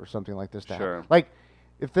loved for something like this to Sure. happen. Like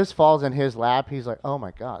if this falls in his lap, he's like, "Oh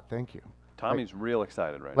my God, thank you." Tommy's real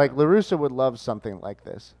excited right Like now. La Russa would love something like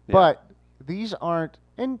this. Yeah. But these aren't.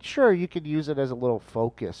 And sure, you could use it as a little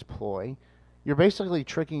focus ploy. You're basically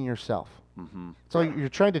tricking yourself. Mm-hmm. So you're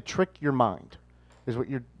trying to trick your mind, is what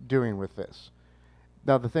you're doing with this.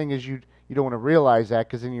 Now the thing is, you don't want to realize that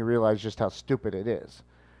because then you realize just how stupid it is.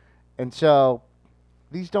 And so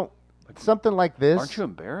these don't. Something like this. Aren't you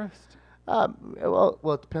embarrassed? Well,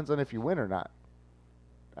 it depends on if you win or not.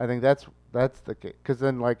 I think that's the case. Because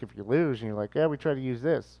then, like, if you lose and you're like, yeah, we tried to use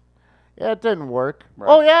this. Yeah, it didn't work. Right.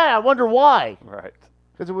 Oh yeah, I wonder why. Right.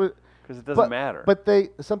 Because it was. Because it doesn't matter. But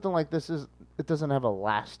something like this it doesn't have a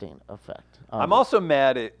lasting effect. I'm also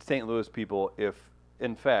mad at St. Louis people if,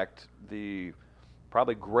 in fact, the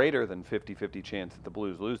probably greater than 50-50 chance that the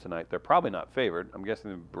Blues lose tonight. They're probably not favored. I'm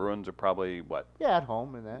guessing the Bruins are probably, what? Yeah, at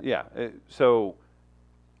home and that. Yeah. So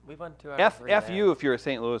We've won 2 out of 3 F there. you if you're a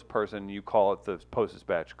St. Louis person, you call it the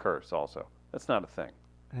Post-Dispatch curse also. That's not a thing.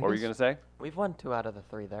 What were you going to say? We've won 2 out of the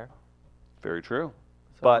 3 there. Very true.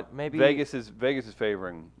 So But maybe Vegas is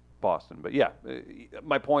favoring Boston. But yeah,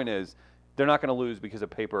 my point is they're not going to lose because a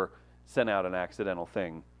paper sent out an accidental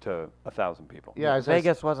thing to 1,000 people. Yeah, as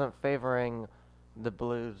Vegas wasn't favoring the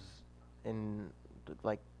Blues in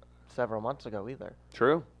like several months ago either.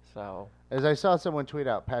 True. So As I saw someone tweet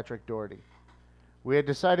out, Patrick Doherty. We had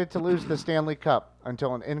decided to lose the Stanley Cup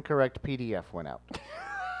until an incorrect PDF went out.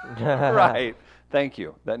 Right. Thank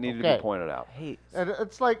you. That needed to Okay. be pointed out. hey, And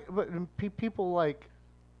it's like but people like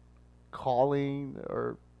calling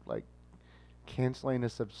or like canceling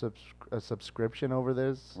a subscription over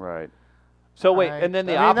this. Right. So wait, and then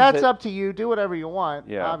the I mean, opposite. that's up to you. Do whatever you want,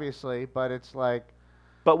 Yeah. obviously. But it's like,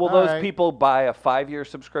 But will all those right. people buy a 5-year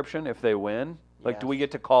subscription if they win? Like, do we Yes.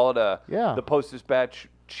 get to call it Yeah. the Post-Dispatch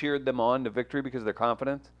cheered them on to victory because of their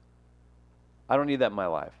confidence? I don't need that in my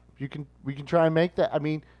life. We can try and make that. I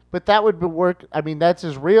mean, but that would be work. I mean, that's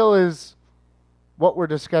as real as what we're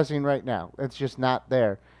discussing right now. It's just not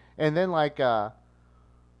there. And then like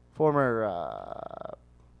former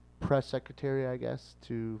press secretary, I guess,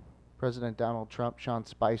 to President Donald Trump, Sean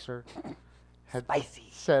Spicer, had Spicy.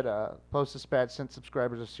 said Post-Dispatch sent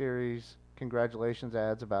subscribers a series congratulations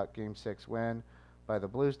ads about Game 6 win by the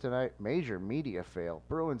Blues tonight. Major media fail.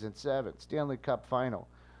 Bruins in 7. Stanley Cup final.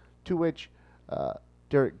 To which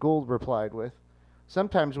Derek Gould replied with,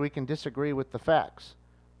 sometimes we can disagree with the facts.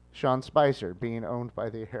 Sean Spicer being owned by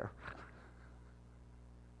the Air.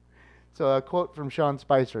 So a quote from Sean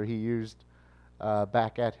Spicer he used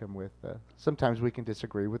back at him with, sometimes we can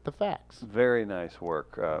disagree with the facts. Very nice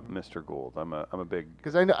work, Mr. Gould. I'm a big.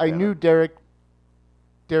 Because I knew Derek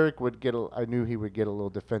would get I knew he would get a little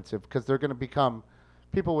defensive because they're going to become,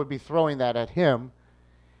 people would be throwing that at him.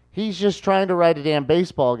 He's just trying to write a damn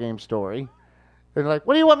baseball game story. They're like,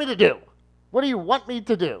 what do you want me to do? What do you want me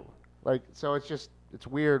to do? Like, so it's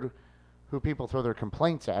weird who people throw their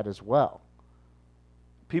complaints at as well.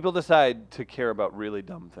 People decide to care about really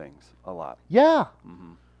dumb things a lot. Yeah.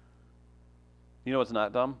 You know what's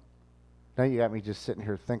not dumb? Now you got me just sitting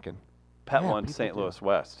here thinking. Pet Yeah, One people St. do. Louis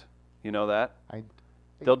West. You know that? I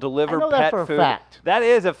They'll deliver know pet that for a food. fact. That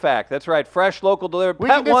is a fact. That's right. Fresh, local delivered. We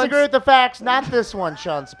Pet can disagree One's- with the facts, not this one,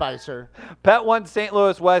 Sean Spicer. Pet One St.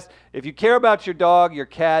 Louis West. If you care about your dog, your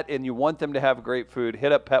cat, and you want them to have great food,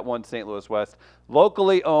 hit up Pet One St. Louis West.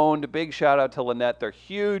 Locally owned. Big shout out to Lynette. They're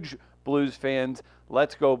huge Blues fans.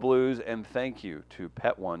 Let's go Blues. And thank you to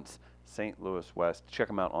Pet One's St. Louis West. Check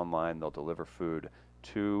them out online. They'll deliver food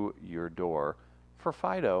to your door for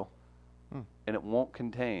Fido, and it won't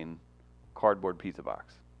contain cardboard pizza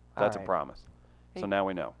box. That's a Alright. promise. So Hey. now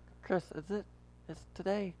we know. Chris, is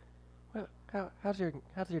today? How's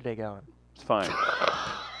your day going? It's fine.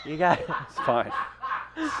 You got It's fine.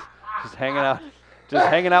 Just hanging out. Just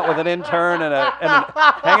hanging out with an intern and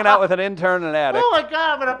hanging out with an intern and an addict. Oh my God,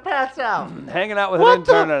 I'm gonna pass out. Hanging out with What an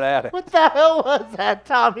intern the- and an addict. What the hell was that,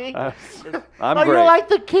 Tommy? I'm oh, great. you're like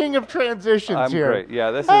the king of transitions I'm here. great.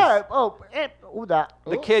 Yeah, this is. All right.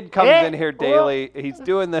 The kid comes in here daily. He's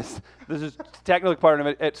doing this. This is technically part of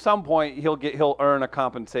it. At some point, he'll earn a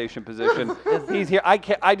compensation position. He's here.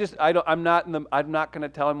 I'm not going to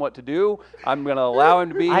tell him what to do. I'm going to allow him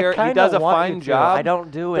to be I here. He kinda does a want fine you to. job. I don't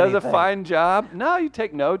do Does a anything. fine job. No, you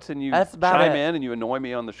take notes and you That's about chime it. in and you annoy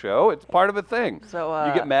me on the show. It's part of a thing. So,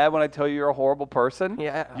 you get mad when I tell you you're a horrible person.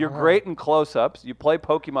 Yeah, You're uh-huh. great in close-ups. You play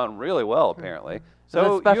Pokemon really well, apparently. Is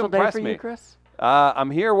So it a special you day impress for me. you, Chris? I'm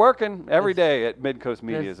here working every There's- day at Midcoast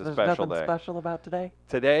Media is a There's special nothing day. special about today.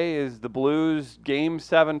 Today is the Blues Game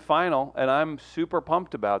 7 final, and I'm super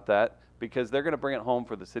pumped about that because they're going to bring it home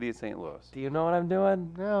for the city of St. Louis. Do you know what I'm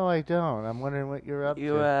doing? No, I don't. I'm wondering what you're up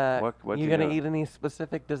You to. What do you you gonna know? eat any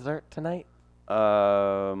specific dessert tonight?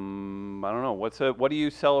 I don't know. What do you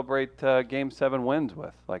celebrate Game 7 wins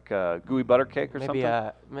with? Like gooey butter cake or Maybe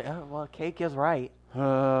something? well, cake is right.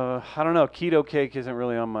 I don't know. Keto cake isn't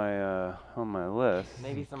really on my list.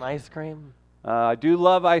 Maybe some ice cream. I do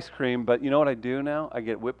love ice cream, but you know what I do now? I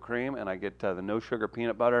get whipped cream and I get the no sugar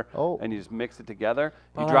peanut butter, Oh. and you just mix it together.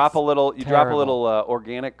 You Oh, drop a that's little, terrible.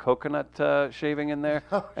 organic coconut shaving in there,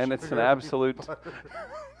 and it's an absolute,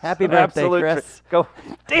 Happy an birthday, absolute Chris. Go,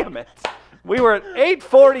 damn it! We were at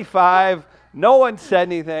 8:45. No one said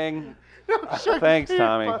anything. Thanks,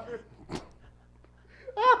 Tommy.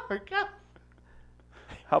 Oh my God.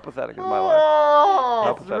 How pathetic is my life? Oh,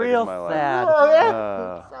 How It's pathetic real is my life? sad.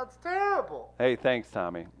 that sounds terrible. Hey, thanks,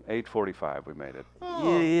 Tommy. 8:45. We made it.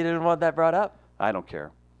 You didn't want that brought up? I don't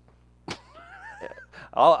care. How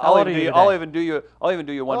I'll old are you even do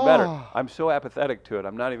you one better. Oh. I'm so apathetic to it.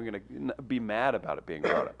 I'm not even going to be mad about it being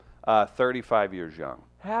brought up. 35 years young.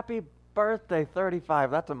 Happy birthday,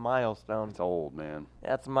 35. That's a milestone. It's old, man.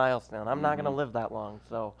 That's a milestone. I'm not gonna live that long,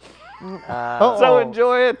 so. Oh. So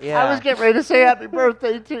enjoy it. Yeah. I was getting ready to say happy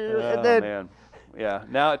birthday to you, Oh, and then man. Yeah.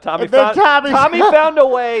 Now Tommy And then Tommy Tommy's- found a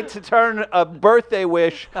way to turn a birthday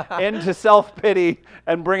wish into self-pity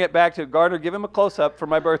and bring it back to Gardner. Give him a close-up for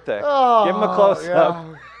my birthday. Give him a close-up.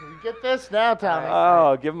 Yeah. You get this now, Tommy.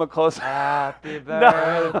 Oh, give him a close-up. Happy No.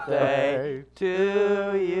 birthday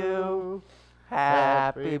to you.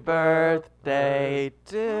 Happy birthday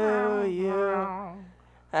to you.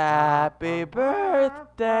 Happy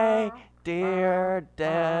birthday, dear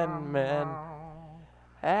Denman.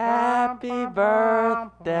 Happy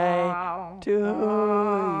birthday to you.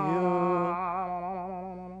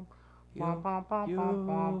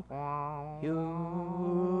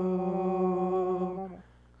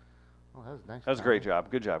 Oh, that was Nice. That was a great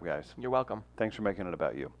job. Good job, guys. You're welcome. Thanks for making it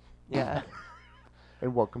about you. Yeah.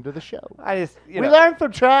 And welcome to the show. I just, We learned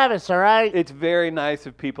from Travis, all right? It's very nice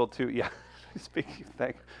of people to, yeah. Speaking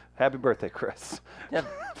of happy birthday, Chris. Yep.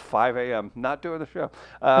 5 a.m. Not doing the show.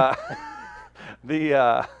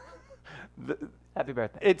 The Happy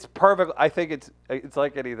birthday. it's perfect. I think it's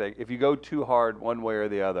like anything. If you go too hard one way or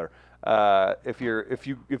the other, if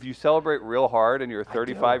you celebrate real hard and you're a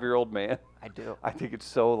 35-year-old man, I do. I think it's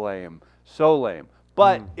so lame, so lame.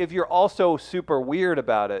 But if you're also super weird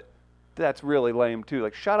about it, that's really lame too.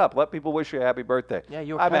 Like, shut up. Let people wish you a happy birthday. Yeah,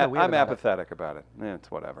 you were I'm kinda weird I'm about it. apathetic about it. It's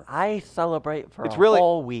whatever. I celebrate for It's a really-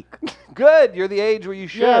 whole week. Good. You're the age where you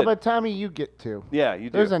should. Yeah, but Tommy, you get to. Yeah, you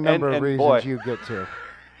do. There's a number of and reasons boy, you get to.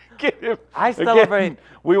 I celebrate- Again,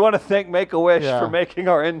 we want to thank Make-A-Wish Yeah. for making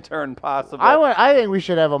our intern possible. I think we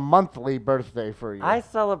should have a monthly birthday for you. I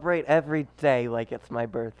celebrate every day like it's my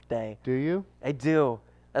birthday. Do you? I do.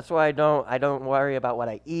 That's why I don't worry about what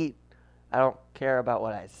I eat. I don't care about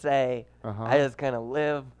what I say. Uh-huh. I just kind of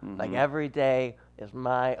live like every day is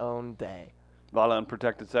my own day. A lot of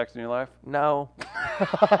unprotected sex in your life? No.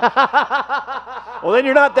 Well, then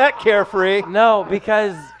you're not that carefree. No,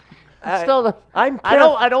 because Still, I'm I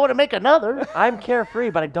don't want to make another. I'm carefree,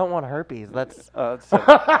 but I don't want herpes. That's That's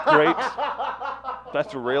great.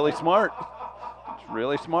 That's really smart. It's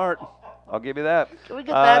really smart. I'll give you that. Can we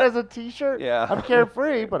get that as a T-shirt? yeah. I'm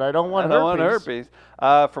carefree, but I don't want I don't herpes. want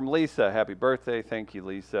herpes. From Lisa, happy birthday. Thank you,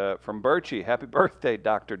 Lisa. From Birchie, happy birthday,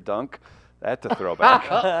 Dr. Dunk. That's a throwback.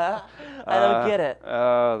 I don't get it.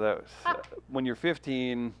 That was when you're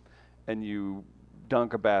 15 and you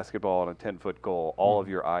dunk a basketball on a 10-foot goal, all of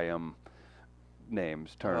your IM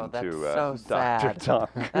names turn that's to so Dr. sad. Dunk.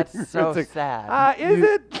 That's so It's like, sad. Is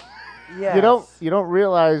it? Yes. You don't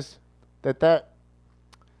realize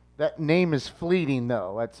that name is fleeting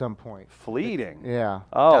though at some point. Fleeting. Yeah.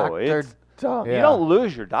 Oh, Dr. it's. Dunk. Yeah. You don't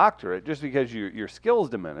lose your doctorate just because your skills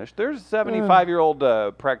diminish. There's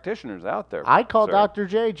 75-year-old practitioners out there. I call sir. Dr.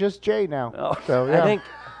 J just J now. Oh. So yeah.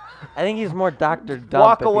 I think he's more Dr. Dump.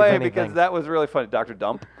 Walk if he's away anything. because that was really funny. Dr.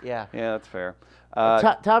 Dump. Yeah. Yeah, that's fair.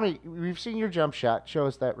 Tommy, we've seen your jump shot. Show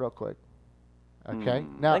us that real quick. Okay. I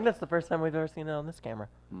Now, think that's the first time we've ever seen it on this camera.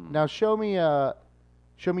 now show me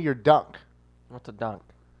your dunk. What's a dunk?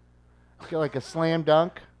 Okay, like a slam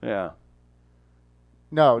dunk. Yeah.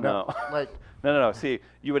 No. Like No. See,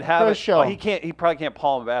 you would have Go it. show Oh, him. he probably can't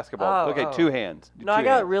palm a basketball. Oh, Okay, oh. 2 hands. No, I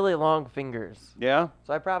got really long fingers, Yeah.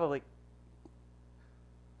 so I probably.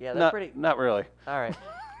 Yeah, they're Not, pretty. not really. All right.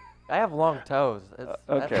 I have long toes. That's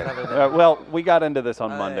Okay. another thing. Well, we got into this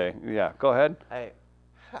on Oh, Monday. Yeah. Go ahead.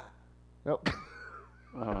 nope.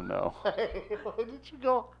 Oh no. Where did you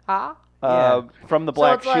go? Huh? Yeah. From the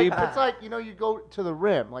Black so Sheep. It's like you go to the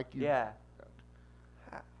rim, like you. Yeah.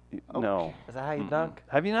 No. Is that how you dunk?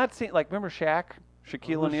 Have you not seen remember Shaq?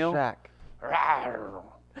 Shaquille Who's O'Neal? Shaq?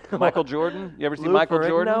 Michael Jordan? You ever see Lou Michael Ferrigno?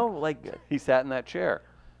 Jordan? Like, He sat in that chair.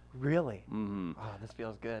 really? Mm-hmm. Oh, this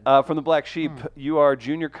feels good. From the Black Sheep, you are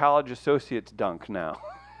junior college associates dunk now.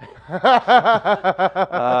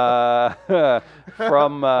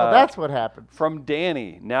 From Well, that's what happened. from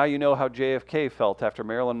Danny. Now you know how JFK felt after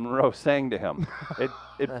Marilyn Monroe sang to him.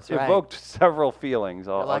 It That's right. evoked several feelings.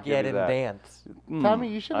 You're I'll lucky give I you didn't that. dance. Tommy,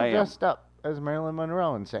 you should I have am. dressed up as Marilyn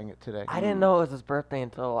Monroe and sang it today. I didn't know it was his birthday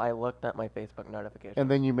until I looked at my Facebook notification. And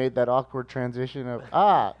then you made that awkward transition of,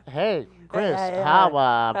 hey, Chris, Hey, how's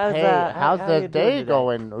how's the you doing day today?"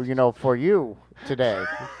 going? For you today.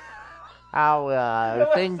 How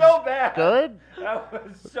things so bad. good? That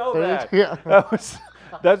was so Things- bad. yeah.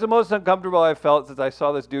 That's the most uncomfortable I've felt since I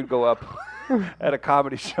saw this dude go up at a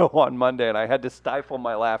comedy show on Monday, and I had to stifle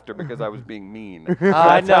my laughter because I was being mean. I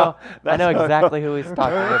That's know. how- I that's know how- exactly who he's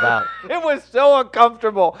talking about. It was so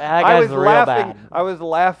uncomfortable. That I guy's was real laughing. bad. I was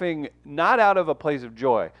laughing not out of a place of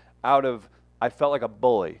joy, I felt like a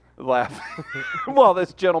bully laughing while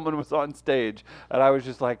this gentleman was on stage, and I was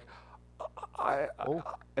just like,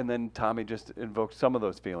 and then Tommy just invoked some of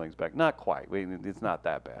those feelings back. Not quite. It's not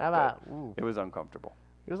that bad. How about, but ooh. it was uncomfortable.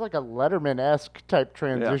 It was like a Letterman-esque type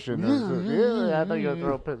transition. Yeah, I thought you were going to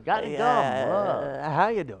throw a piss. Got it dumb. How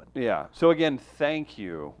you doing? Yeah. So again, thank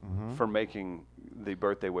you Mm-hmm. for making the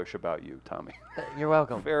birthday wish about you, Tommy. You're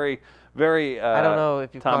welcome. very, very. I don't know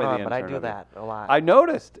if you've Tommy caught the on, but I intern do of you. that a lot. I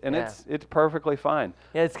noticed, and Yeah. it's perfectly fine.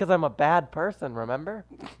 Yeah, it's because I'm a bad person, remember?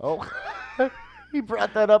 Oh. He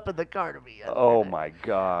brought that up in the car to me. Oh my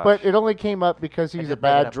gosh. But it only came up because he's a did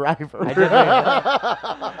bring it bad up. driver. I did bring it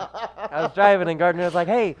up. I was driving, and Gardner was like,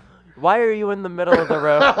 hey, why are you in the middle of the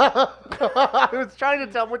road? I was trying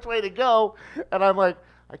to tell him which way to go, and I'm like,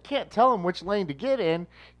 I can't tell him which lane to get in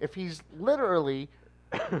if he's literally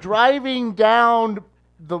driving down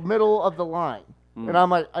the middle of the line. Mm. And I'm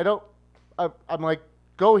like, I'm like,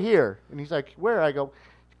 go here. And he's like, where? I go,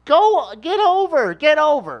 go, get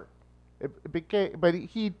over. It became, but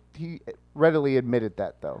he readily admitted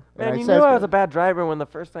that, though. And Man, you says knew I was to a bad driver when the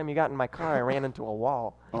first time you got in my car, I ran into a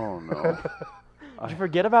wall. Oh no. Did you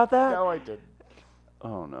forget about that? No, I didn't.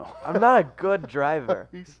 Oh no. I'm not a good driver.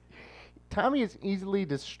 Tommy is easily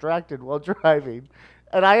distracted while driving,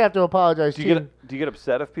 and I have to apologize Do to you you. get get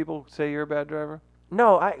upset if people say you're a bad driver?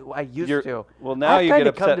 No, I used to. Well, now I've you get kinda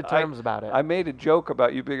upset. come to terms about it. I made a joke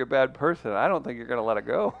about you being a bad person. I don't think you're gonna let it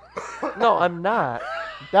go. No, I'm not.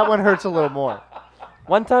 That one hurts a little more.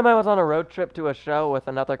 One time I was on a road trip to a show with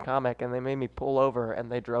another comic, and they made me pull over,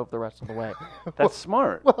 and they drove the rest of the way. That's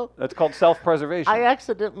smart. well, That's called self-preservation.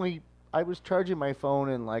 I was charging my phone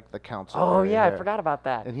in like the council. Oh, area yeah, I there. forgot about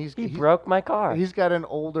that. And he broke my car. He's got an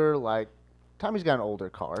older, Tommy's got an older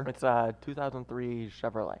car. It's a 2003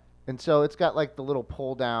 Chevrolet. And so it's got like the little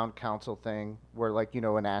pull down console thing where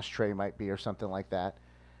an ashtray might be or something like that.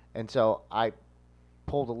 And so I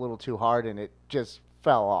pulled a little too hard and it just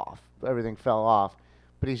fell off. Everything fell off.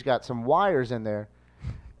 But he's got some wires in there.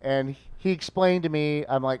 And he explained to me,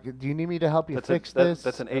 I'm like, do you need me to help you fix this?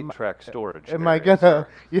 That's an 8-track storage. Am I area, gonna? sir.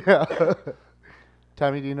 Yeah.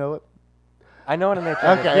 Tommy, do you know it? I know what an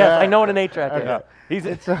 8-track is. Okay, Yes, I know what an 8-track okay. is.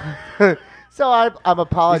 He's So I'm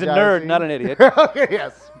apologizing. He's a nerd, not an idiot. Okay,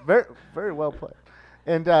 yes, very, very well put.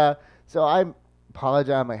 And so I'm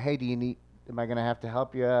apologizing. I'm like, hey, am I gonna have to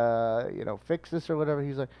help you, fix this or whatever?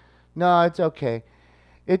 He's like, no, it's okay.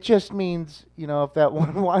 It just means, if that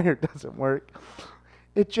one wire doesn't work,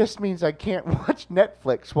 it just means I can't watch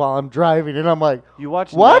Netflix while I'm driving. And I'm like, You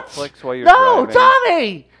watch what? Netflix while you're no, driving?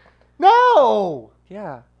 Tommy, no.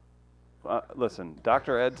 Yeah. Listen,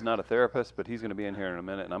 Dr. Ed's not a therapist, but he's going to be in here in a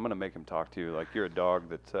minute, and I'm going to make him talk to you like you're a dog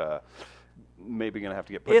that's maybe going to have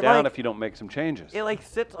to get put down if you don't make some changes. It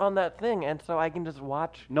sits on that thing, and so I can just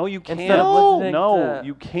watch. No, you can't. Instead of listening No, to-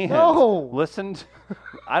 you can't. No. Listen.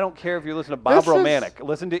 I don't care if you listen to Bob This is- Romanek.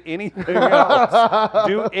 Listen to anything else.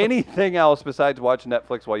 Do anything else besides watch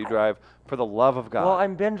Netflix while you drive, for the love of God. Well,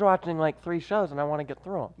 I'm binge watching 3 shows, and I want to get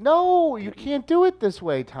through them. No, you can't do it this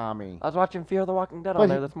way, Tommy. I was watching Fear the Walking Dead on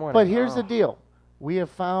there this morning. But here's the deal. We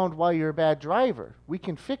have found why you're a bad driver. We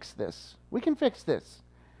can fix this.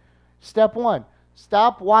 Step 1.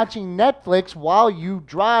 Stop watching Netflix while you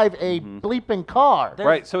drive a bleeping car.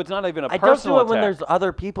 Right, so it's not even a I don't personal do it when attack. there's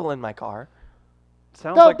other people in my car.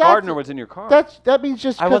 Sounds No, like that's- Gardner was in your car. That means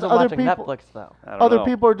just I because wasn't other watching people Netflix, though. I don't other know.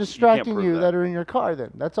 people are You can't distracting prove you that are in your car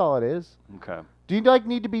then. That's all it is. Okay. Do you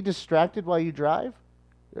need to be distracted while you drive?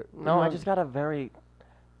 No, I just got a very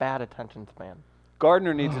bad attention span.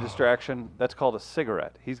 Gardner needs a distraction. That's called a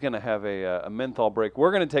cigarette. He's going to have a menthol break.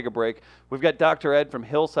 We're going to take a break. We've got Dr. Ed from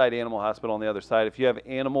Hillside Animal Hospital on the other side. If you have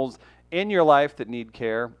animals in your life that need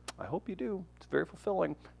care, I hope you do. It's very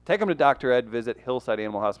fulfilling. Take them to Dr. Ed. Visit Hillside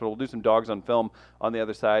Animal Hospital. We'll do some dogs on film on the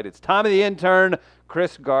other side. It's Tommy the Intern,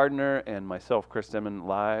 Chris Gardner, and myself, Chris Demon,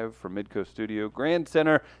 live from Midcoast Studio Grand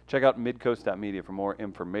Center. Check out midcoast.media for more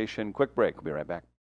information. Quick break. We'll be right back.